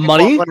don't got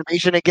money.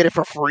 Funimation and get it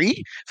for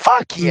free?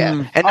 Fuck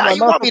yeah! And now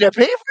you want me to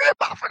pay for it,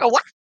 motherfucker?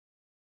 What?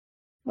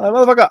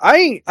 Motherfucker,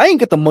 I ain't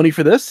get the money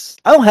for this.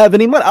 I don't have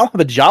any money. I don't have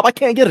a job. I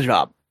can't get a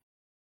job.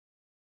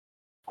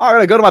 All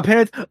right, I go to my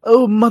parents.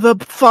 Oh, mother,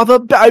 father,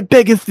 I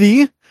beggeth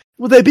thee.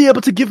 Will they be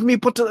able to give me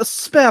but a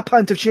spare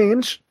pint of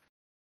change?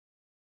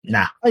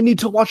 Nah. I need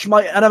to watch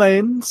my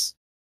animes.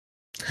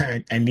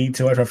 I need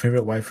to watch my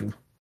favorite waifu.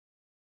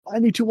 I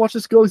need to watch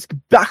this girl's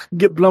back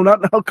get blown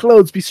out and her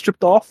clothes be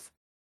stripped off.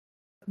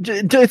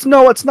 It's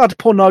not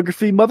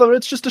pornography, mother.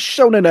 It's just a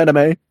shonen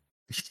anime.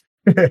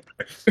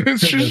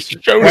 It's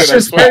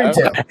just fairy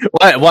tale.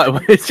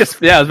 What? It's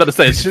just I was about to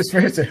say it's just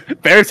fairy tale.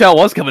 Fairy tale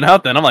was coming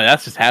out then. I'm like,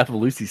 that's just half of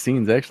Lucy's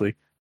scenes actually.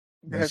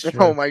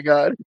 Oh my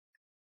god,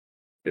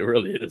 it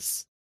really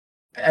is.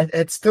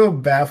 It still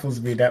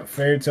baffles me that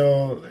fairy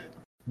tale,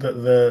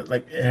 the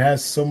like it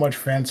has so much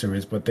fan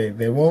service, but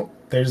they won't.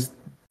 There's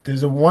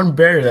a one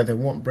barrier that they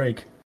won't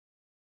break.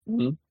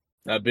 Mm-hmm.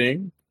 That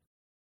being,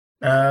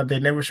 they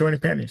never show any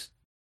panties.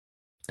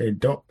 They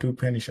don't do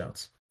panty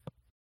shots.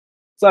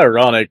 It's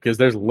ironic because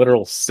there's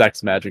literal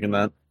sex magic in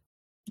that.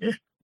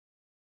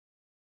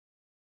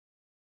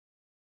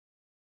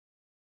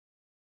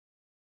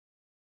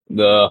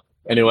 Yeah.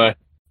 Anyway.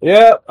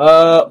 Yeah,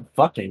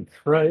 fucking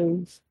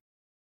Christ.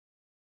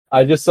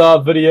 I just saw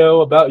a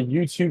video about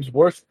YouTube's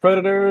worst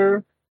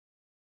predator.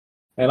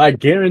 And I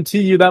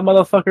guarantee you that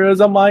motherfucker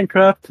is a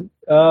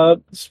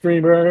Minecraft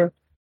streamer.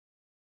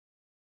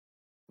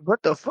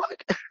 What the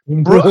fuck?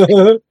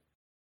 Bro.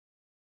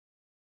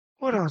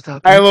 What else?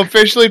 I've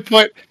officially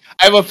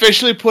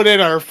put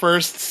in our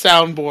first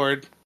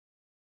soundboard.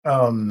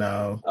 Oh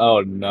no! Oh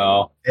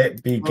no!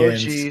 It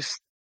begins. Oh jeez!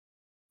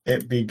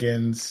 It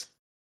begins.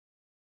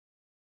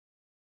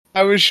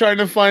 I was trying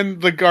to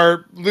find the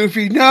Garp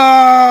Luffy.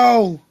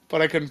 No,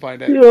 but I couldn't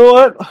find it. You know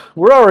what?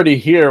 We're already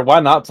here. Why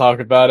not talk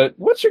about it?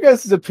 What's your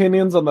guys'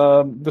 opinions on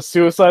the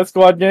Suicide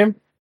Squad game?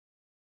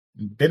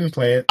 Didn't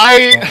play it.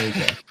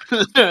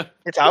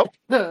 It's out.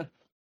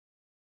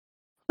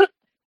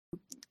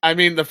 I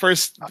mean,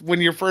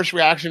 when your first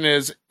reaction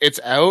is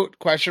 "it's out?" ?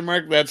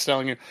 That's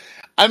telling you.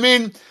 I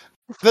mean,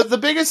 the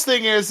biggest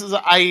thing is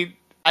I'm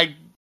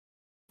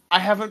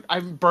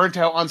burnt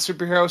out on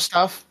superhero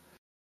stuff,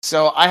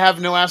 so I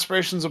have no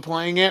aspirations of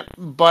playing it.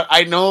 But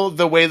I know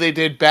the way they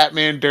did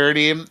Batman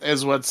dirty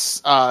is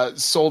what's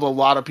sold a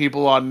lot of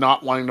people on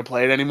not wanting to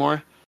play it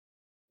anymore.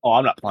 Oh,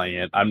 I'm not playing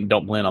it. I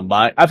don't plan on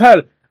buying. I've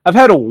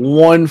had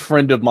one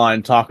friend of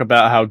mine talk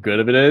about how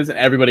good of it is, and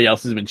everybody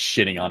else has been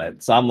shitting on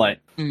it. So I'm like.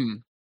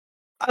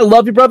 I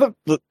love you, brother.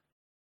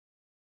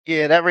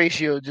 Yeah, that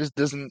ratio just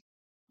doesn't.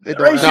 The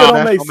ratio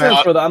don't make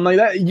sense, brother. I'm like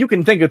that. You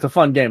can think it's a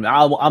fun game.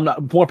 I'm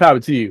not more power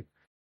to you.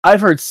 I've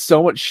heard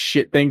so much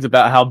shit things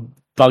about how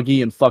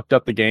buggy and fucked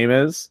up the game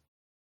is.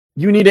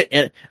 You need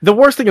it. The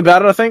worst thing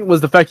about it, I think,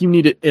 was the fact you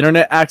needed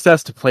internet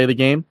access to play the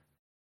game.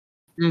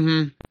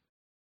 Mm-hmm.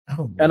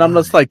 Oh, and I'm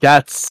just like,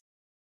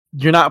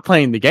 you're not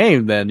playing the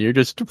game. Then you're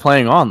just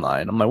playing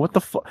online. I'm like, what the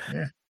fuck?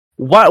 Yeah.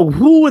 Why?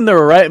 Who in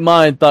their right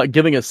mind thought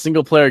giving a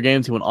single player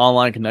game to an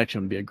online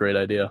connection would be a great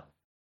idea?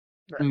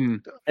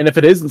 And if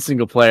it isn't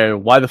single player,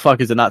 why the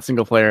fuck is it not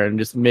single player and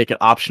just make it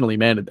optionally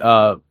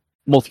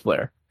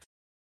multiplayer?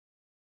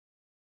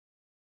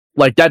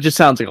 Like that just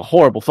sounds like a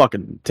horrible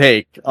fucking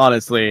take,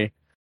 honestly.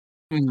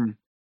 And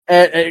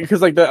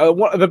because like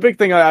the big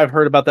thing I've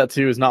heard about that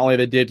too is not only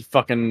they did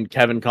fucking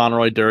Kevin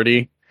Conroy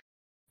dirty,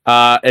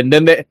 and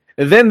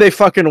then they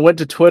fucking went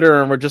to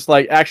Twitter and were just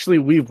like, actually,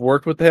 we've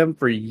worked with him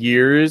for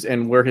years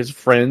and we're his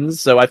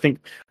friends, so I think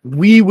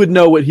we would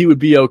know what he would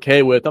be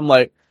okay with. I'm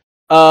like,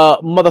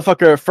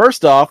 motherfucker,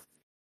 first off,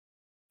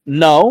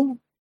 no.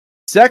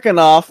 Second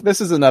off, this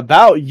isn't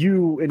about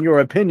you and your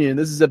opinion.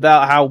 This is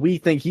about how we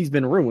think he's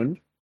been ruined.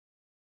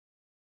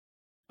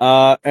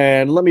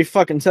 And let me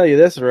fucking tell you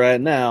this right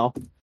now.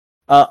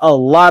 A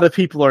lot of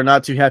people are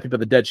not too happy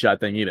about the Deadshot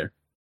thing either.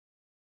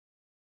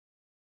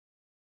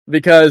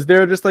 Because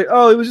they're just like,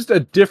 oh, it was just a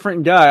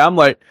different guy. I'm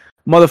like,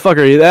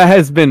 motherfucker, that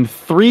has been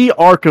 3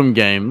 Arkham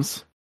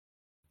games,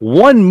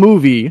 1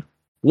 movie,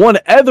 1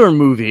 other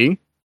movie,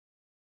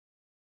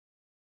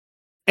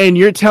 and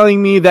you're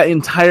telling me that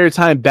entire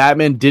time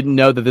Batman didn't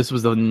know that this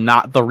was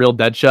not the real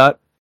Deadshot?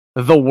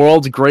 The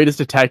world's greatest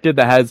detective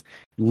that has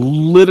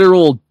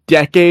literal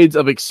decades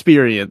of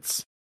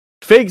experience,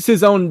 fakes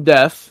his own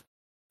death,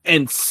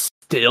 and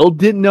still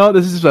didn't know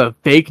this is a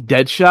fake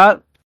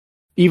Deadshot?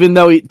 Even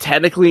though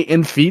technically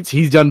in feats,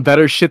 he's done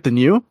better shit than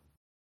you?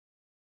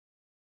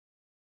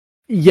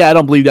 Yeah, I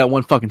don't believe that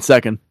one fucking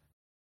second.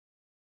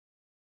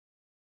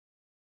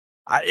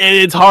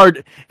 It's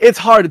hard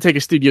to take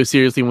a studio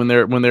seriously when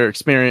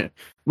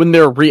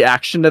their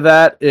reaction to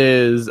that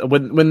is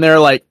when they're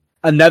like,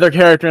 another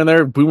character in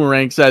there,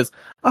 Boomerang, says,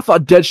 I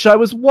thought Deadshot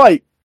was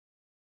white.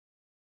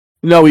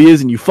 No, he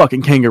isn't, you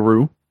fucking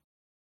kangaroo.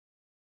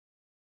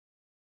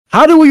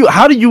 How would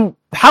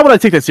I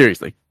take that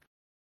seriously?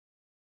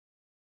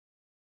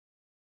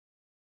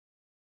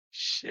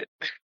 Shit.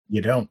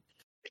 You don't.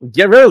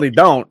 You really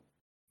don't.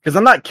 Because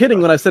I'm not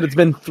kidding when I said it's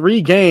been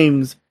 3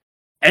 games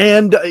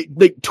and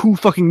like 2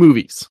 fucking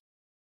movies.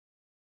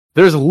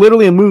 There's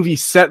literally a movie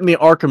set in the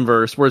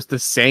Arkhamverse where it's the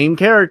same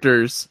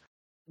characters,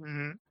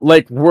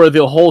 like where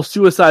the whole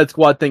Suicide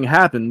Squad thing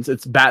happens.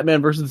 It's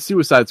Batman versus the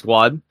Suicide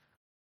Squad.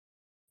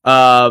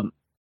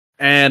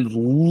 And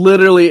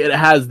literally it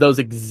has those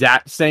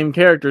exact same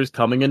characters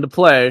coming into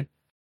play.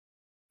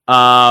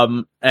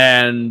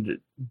 And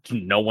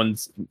no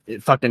one's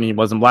fucking, he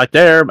wasn't black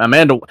there.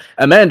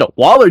 Amanda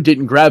Waller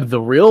didn't grab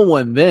the real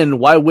one then.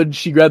 Why would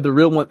she grab the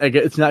real one?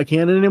 It's not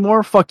canon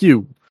anymore? Fuck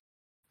you.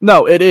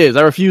 No, it is.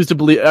 I refuse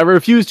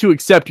to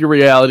accept your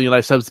reality and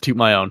I substitute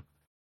my own.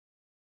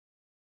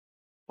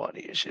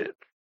 Funny as shit.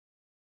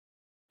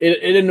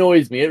 It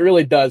annoys me. It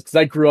really does, because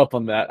I grew up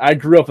on that. I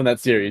grew up on that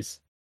series.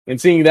 And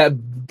seeing that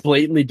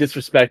blatantly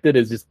disrespected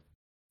is just,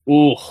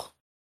 ooh.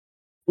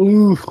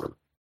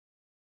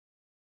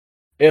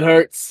 It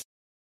hurts.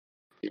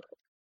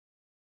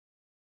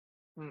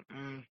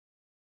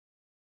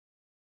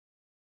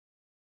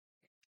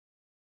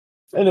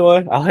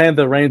 Anyway, I'll hand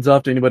the reins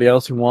off to anybody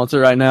else who wants it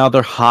right now.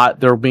 They're hot.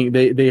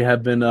 They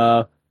have been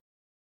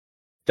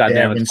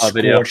goddamn, it's a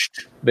video.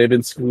 They've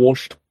been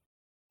squashed.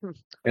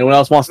 Anyone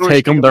else wants to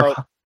take them?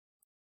 I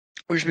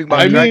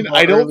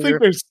don't think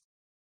there's.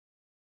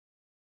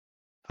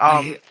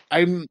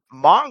 I'm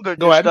manga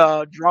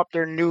just dropped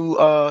their new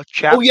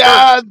chapter. Oh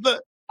yeah,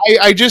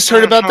 I just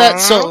heard about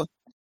that. So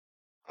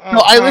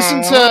no, I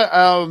listened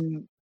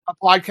to a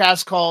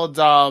podcast called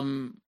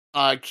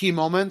Key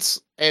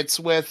Moments. It's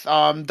with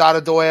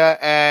Dada Doya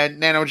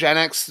and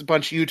Nanogenics, a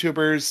bunch of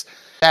YouTubers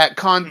that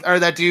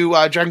do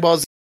Dragon Ball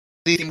Z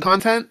theme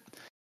content.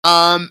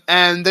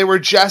 And they were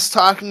just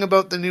talking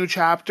about the new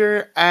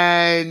chapter,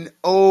 and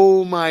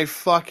oh my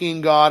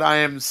fucking god, I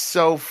am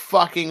so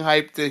fucking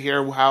hyped to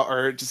hear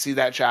to see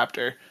that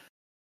chapter.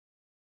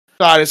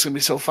 God, it's gonna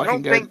be so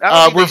fucking good.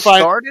 I don't think they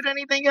started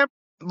anything yet,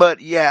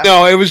 but yeah.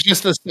 No, it was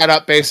just a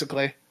setup,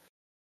 basically.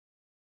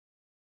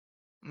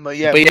 But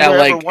yeah,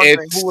 like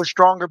who was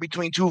stronger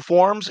between 2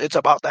 forms? It's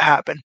about to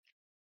happen.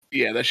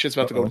 Yeah, that shit's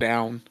about to go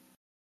down.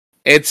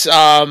 It's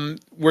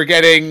we're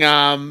getting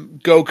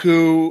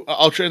Goku,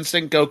 Ultra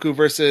Instinct Goku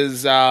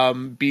versus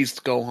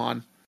Beast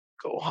Gohan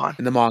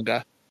in the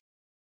manga.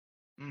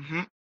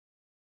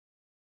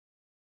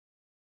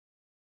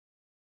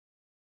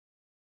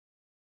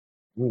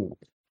 Ooh.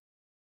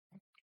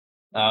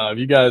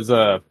 You guys,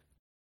 how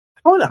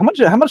much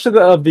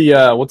of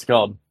the what's it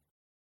called?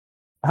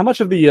 How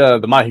much of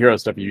the My Hero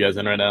stuff are you guys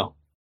in right now?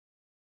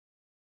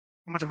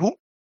 How much of who?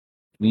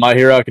 My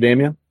Hero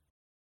Academia.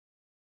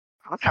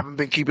 I haven't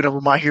been keeping up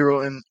with My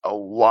Hero in a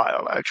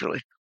while,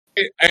 actually.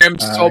 I am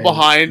so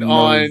behind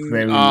on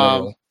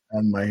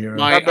My Hero.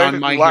 On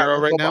My Hero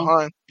right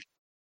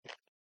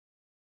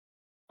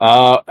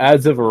now.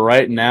 As of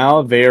right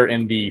now, they're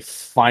in the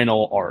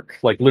final arc.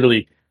 Like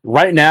literally,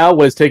 right now,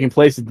 what is taking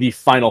place is the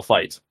final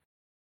fight.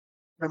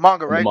 The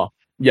manga, right?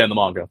 In the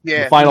manga.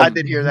 Yeah, I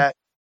did hear that.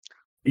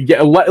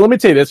 Yeah, let me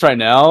tell you this right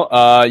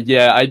now.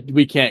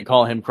 We can't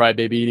call him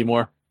Crybaby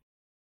anymore.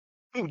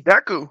 Ooh,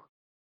 Deku.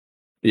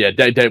 Yeah,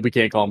 we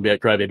can't call him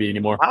Crybaby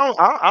anymore.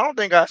 I don't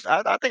think I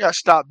think I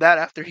stopped that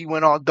after he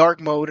went all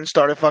dark mode and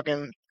started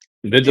fucking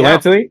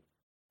Vigilante.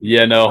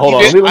 Yeah, no, hold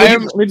on.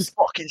 Let me just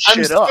fucking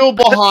shit up.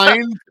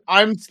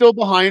 I'm still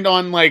behind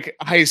on like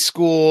high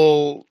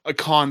school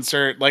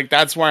concert. Like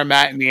that's where I'm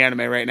at in the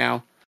anime right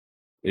now.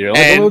 Yeah,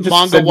 and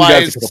manga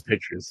wise,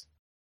 pictures.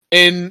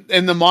 In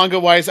the manga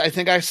wise, I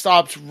think I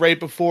stopped right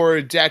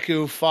before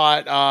Deku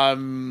fought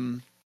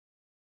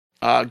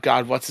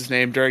God, what's his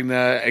name during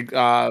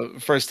the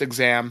first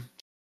exam?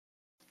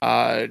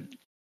 What's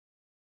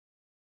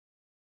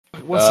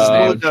his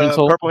name?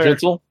 Gentle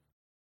criminal.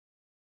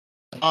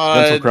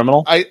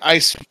 Gentle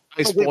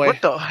Ice Wait, boy.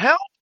 what the hell?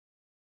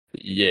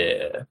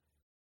 Yeah.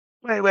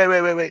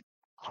 Wait.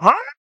 Huh?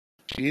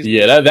 Jeez.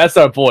 Yeah, that's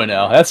our boy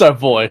now. That's our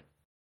boy.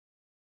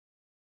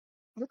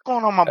 What's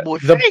going on my boy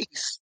the-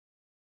 face?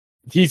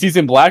 He's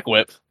in Black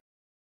Whip.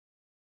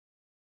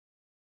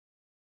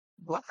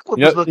 Black Whip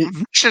Yep, is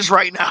looking vicious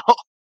right now.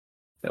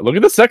 Look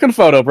at the second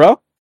photo,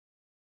 bro.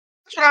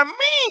 That's what I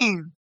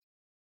mean.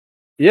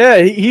 Yeah,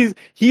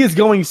 he's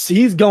going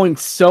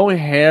so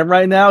ham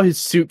right now. His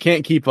suit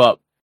can't keep up.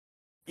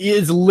 He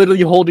is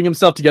literally holding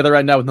himself together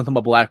right now with nothing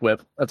but Black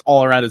Whip. That's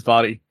all around his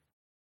body.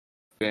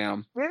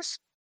 Damn. This,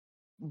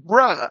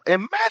 bruh,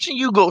 imagine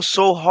you go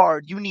so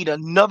hard, you need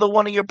another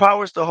one of your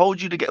powers to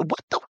hold you together. What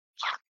the?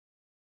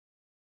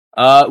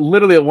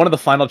 Literally, one of the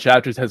final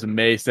chapters has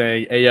May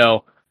saying, "Hey,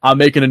 yo, I'm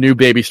making a new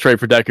baby straight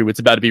for Deku. It's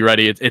about to be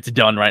ready. It's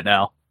done right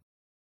now.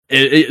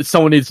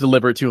 Someone needs to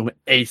deliver it to him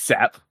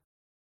ASAP."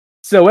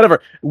 So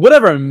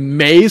whatever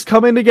May's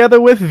coming together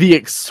with, the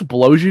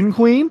Explosion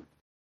Queen,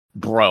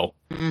 bro.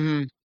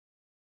 Mm-hmm.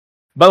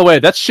 By the way,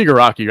 that's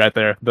Shigaraki right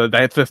there.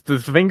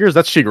 The fingers,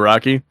 that's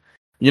Shigaraki.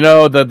 You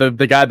know, the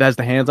guy that has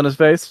the hands on his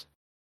face?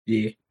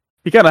 Yeah.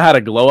 He kind of had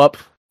a glow up,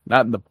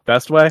 not in the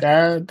best way.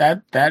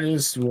 That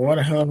is one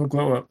hell of a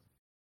glow up.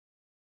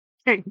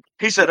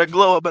 He said a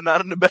glow up, but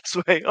not in the best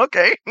way.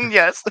 Okay,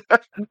 yes.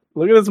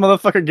 Look at this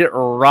motherfucker get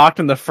rocked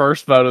in the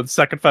first photo. The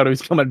second photo,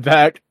 he's coming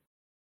back.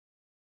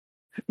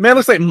 Man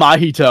looks like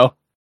Mahito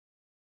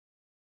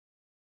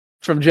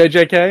from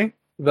JJK.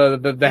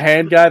 The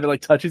hand guy that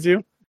like touches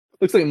you.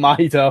 Looks like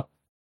Mahito.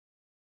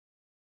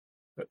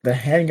 The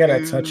hand guy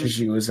that touches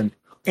you is an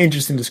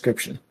interesting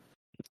description.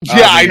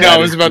 Yeah, I know. I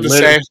was about to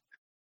say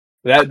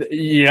that.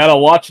 You gotta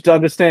watch it to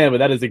understand, but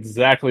that is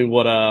exactly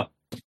what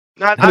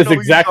That is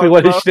exactly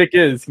what his shtick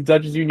is. He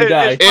touches you and you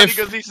die. It's funny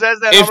because he says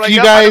that. If I'm like, you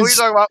yep, I know what guys-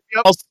 you're talking about.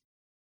 Yep.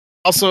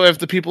 Also, if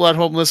the people at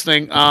home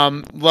listening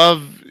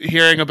love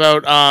hearing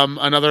about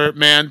another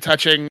man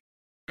touching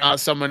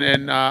someone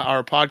in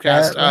our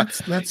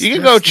podcast, you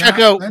can go check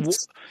out.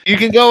 You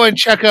can go and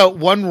check out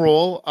One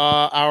Roll,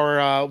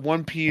 our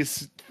One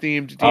Piece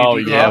themed D&D Oh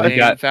yeah, we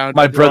got found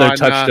my brother on,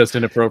 touched us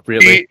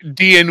inappropriately.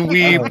 D and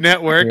Weeb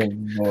Network.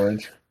 Good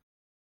Lord.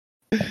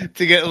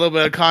 To get a little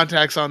bit of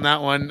context on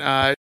that one,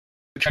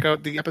 check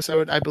out the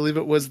episode. I believe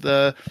it was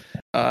the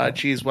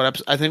what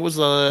episode? I think it was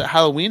the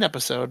Halloween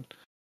episode.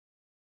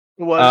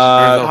 It was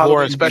the the horror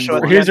Halloween special.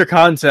 at the Here's end. your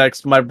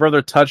context. My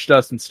brother touched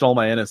us and stole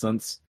my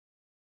innocence.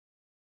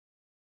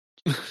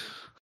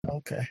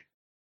 Okay.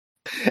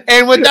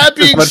 And with that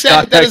being What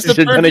said, that is context the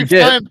you're gonna perfect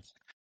get. time.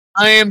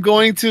 I'm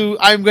going to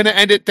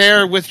end it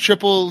there with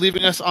Triple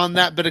leaving us on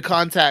that bit of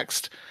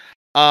context.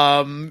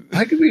 How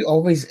do we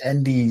always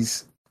end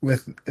these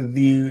with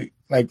the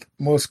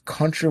most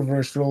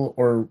controversial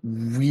or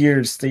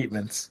weird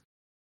statements?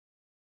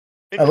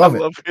 I love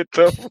it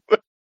though.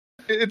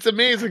 It's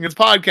amazing. It's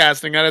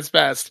podcasting at its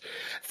best.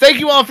 Thank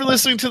you all for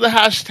listening to the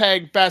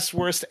hashtag Best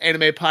Worst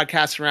Anime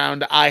Podcast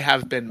Round. I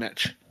have been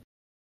Mitch.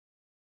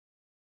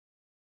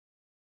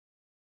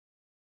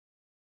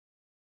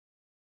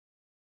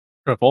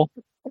 Triple.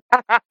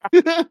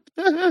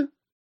 Hold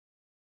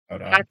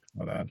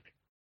on.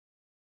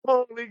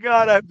 Holy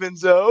God, I've been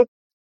so.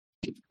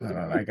 Hold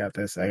on. I got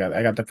this. I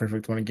got the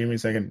perfect one. Give me a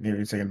second. Give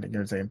me a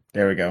second.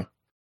 There we go.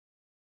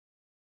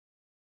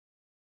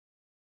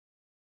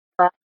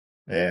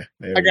 Yeah.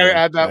 There I we gotta go.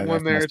 add that That's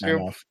one my there sign too.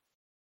 off.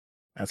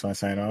 That's my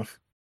sign off.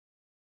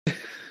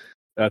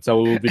 That's how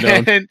we will be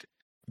known.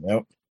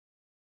 Yep.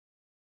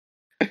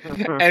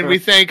 And we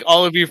thank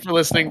all of you for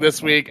listening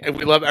this week, and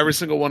we love every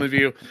single one of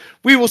you.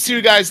 We will see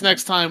you guys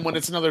next time when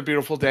it's another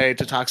beautiful day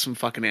to talk some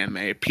fucking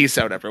anime. Peace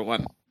out,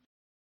 everyone.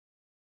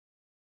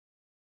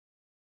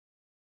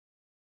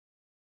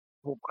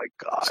 Oh my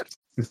God.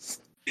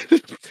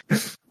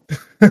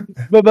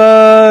 Bye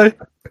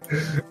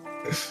bye.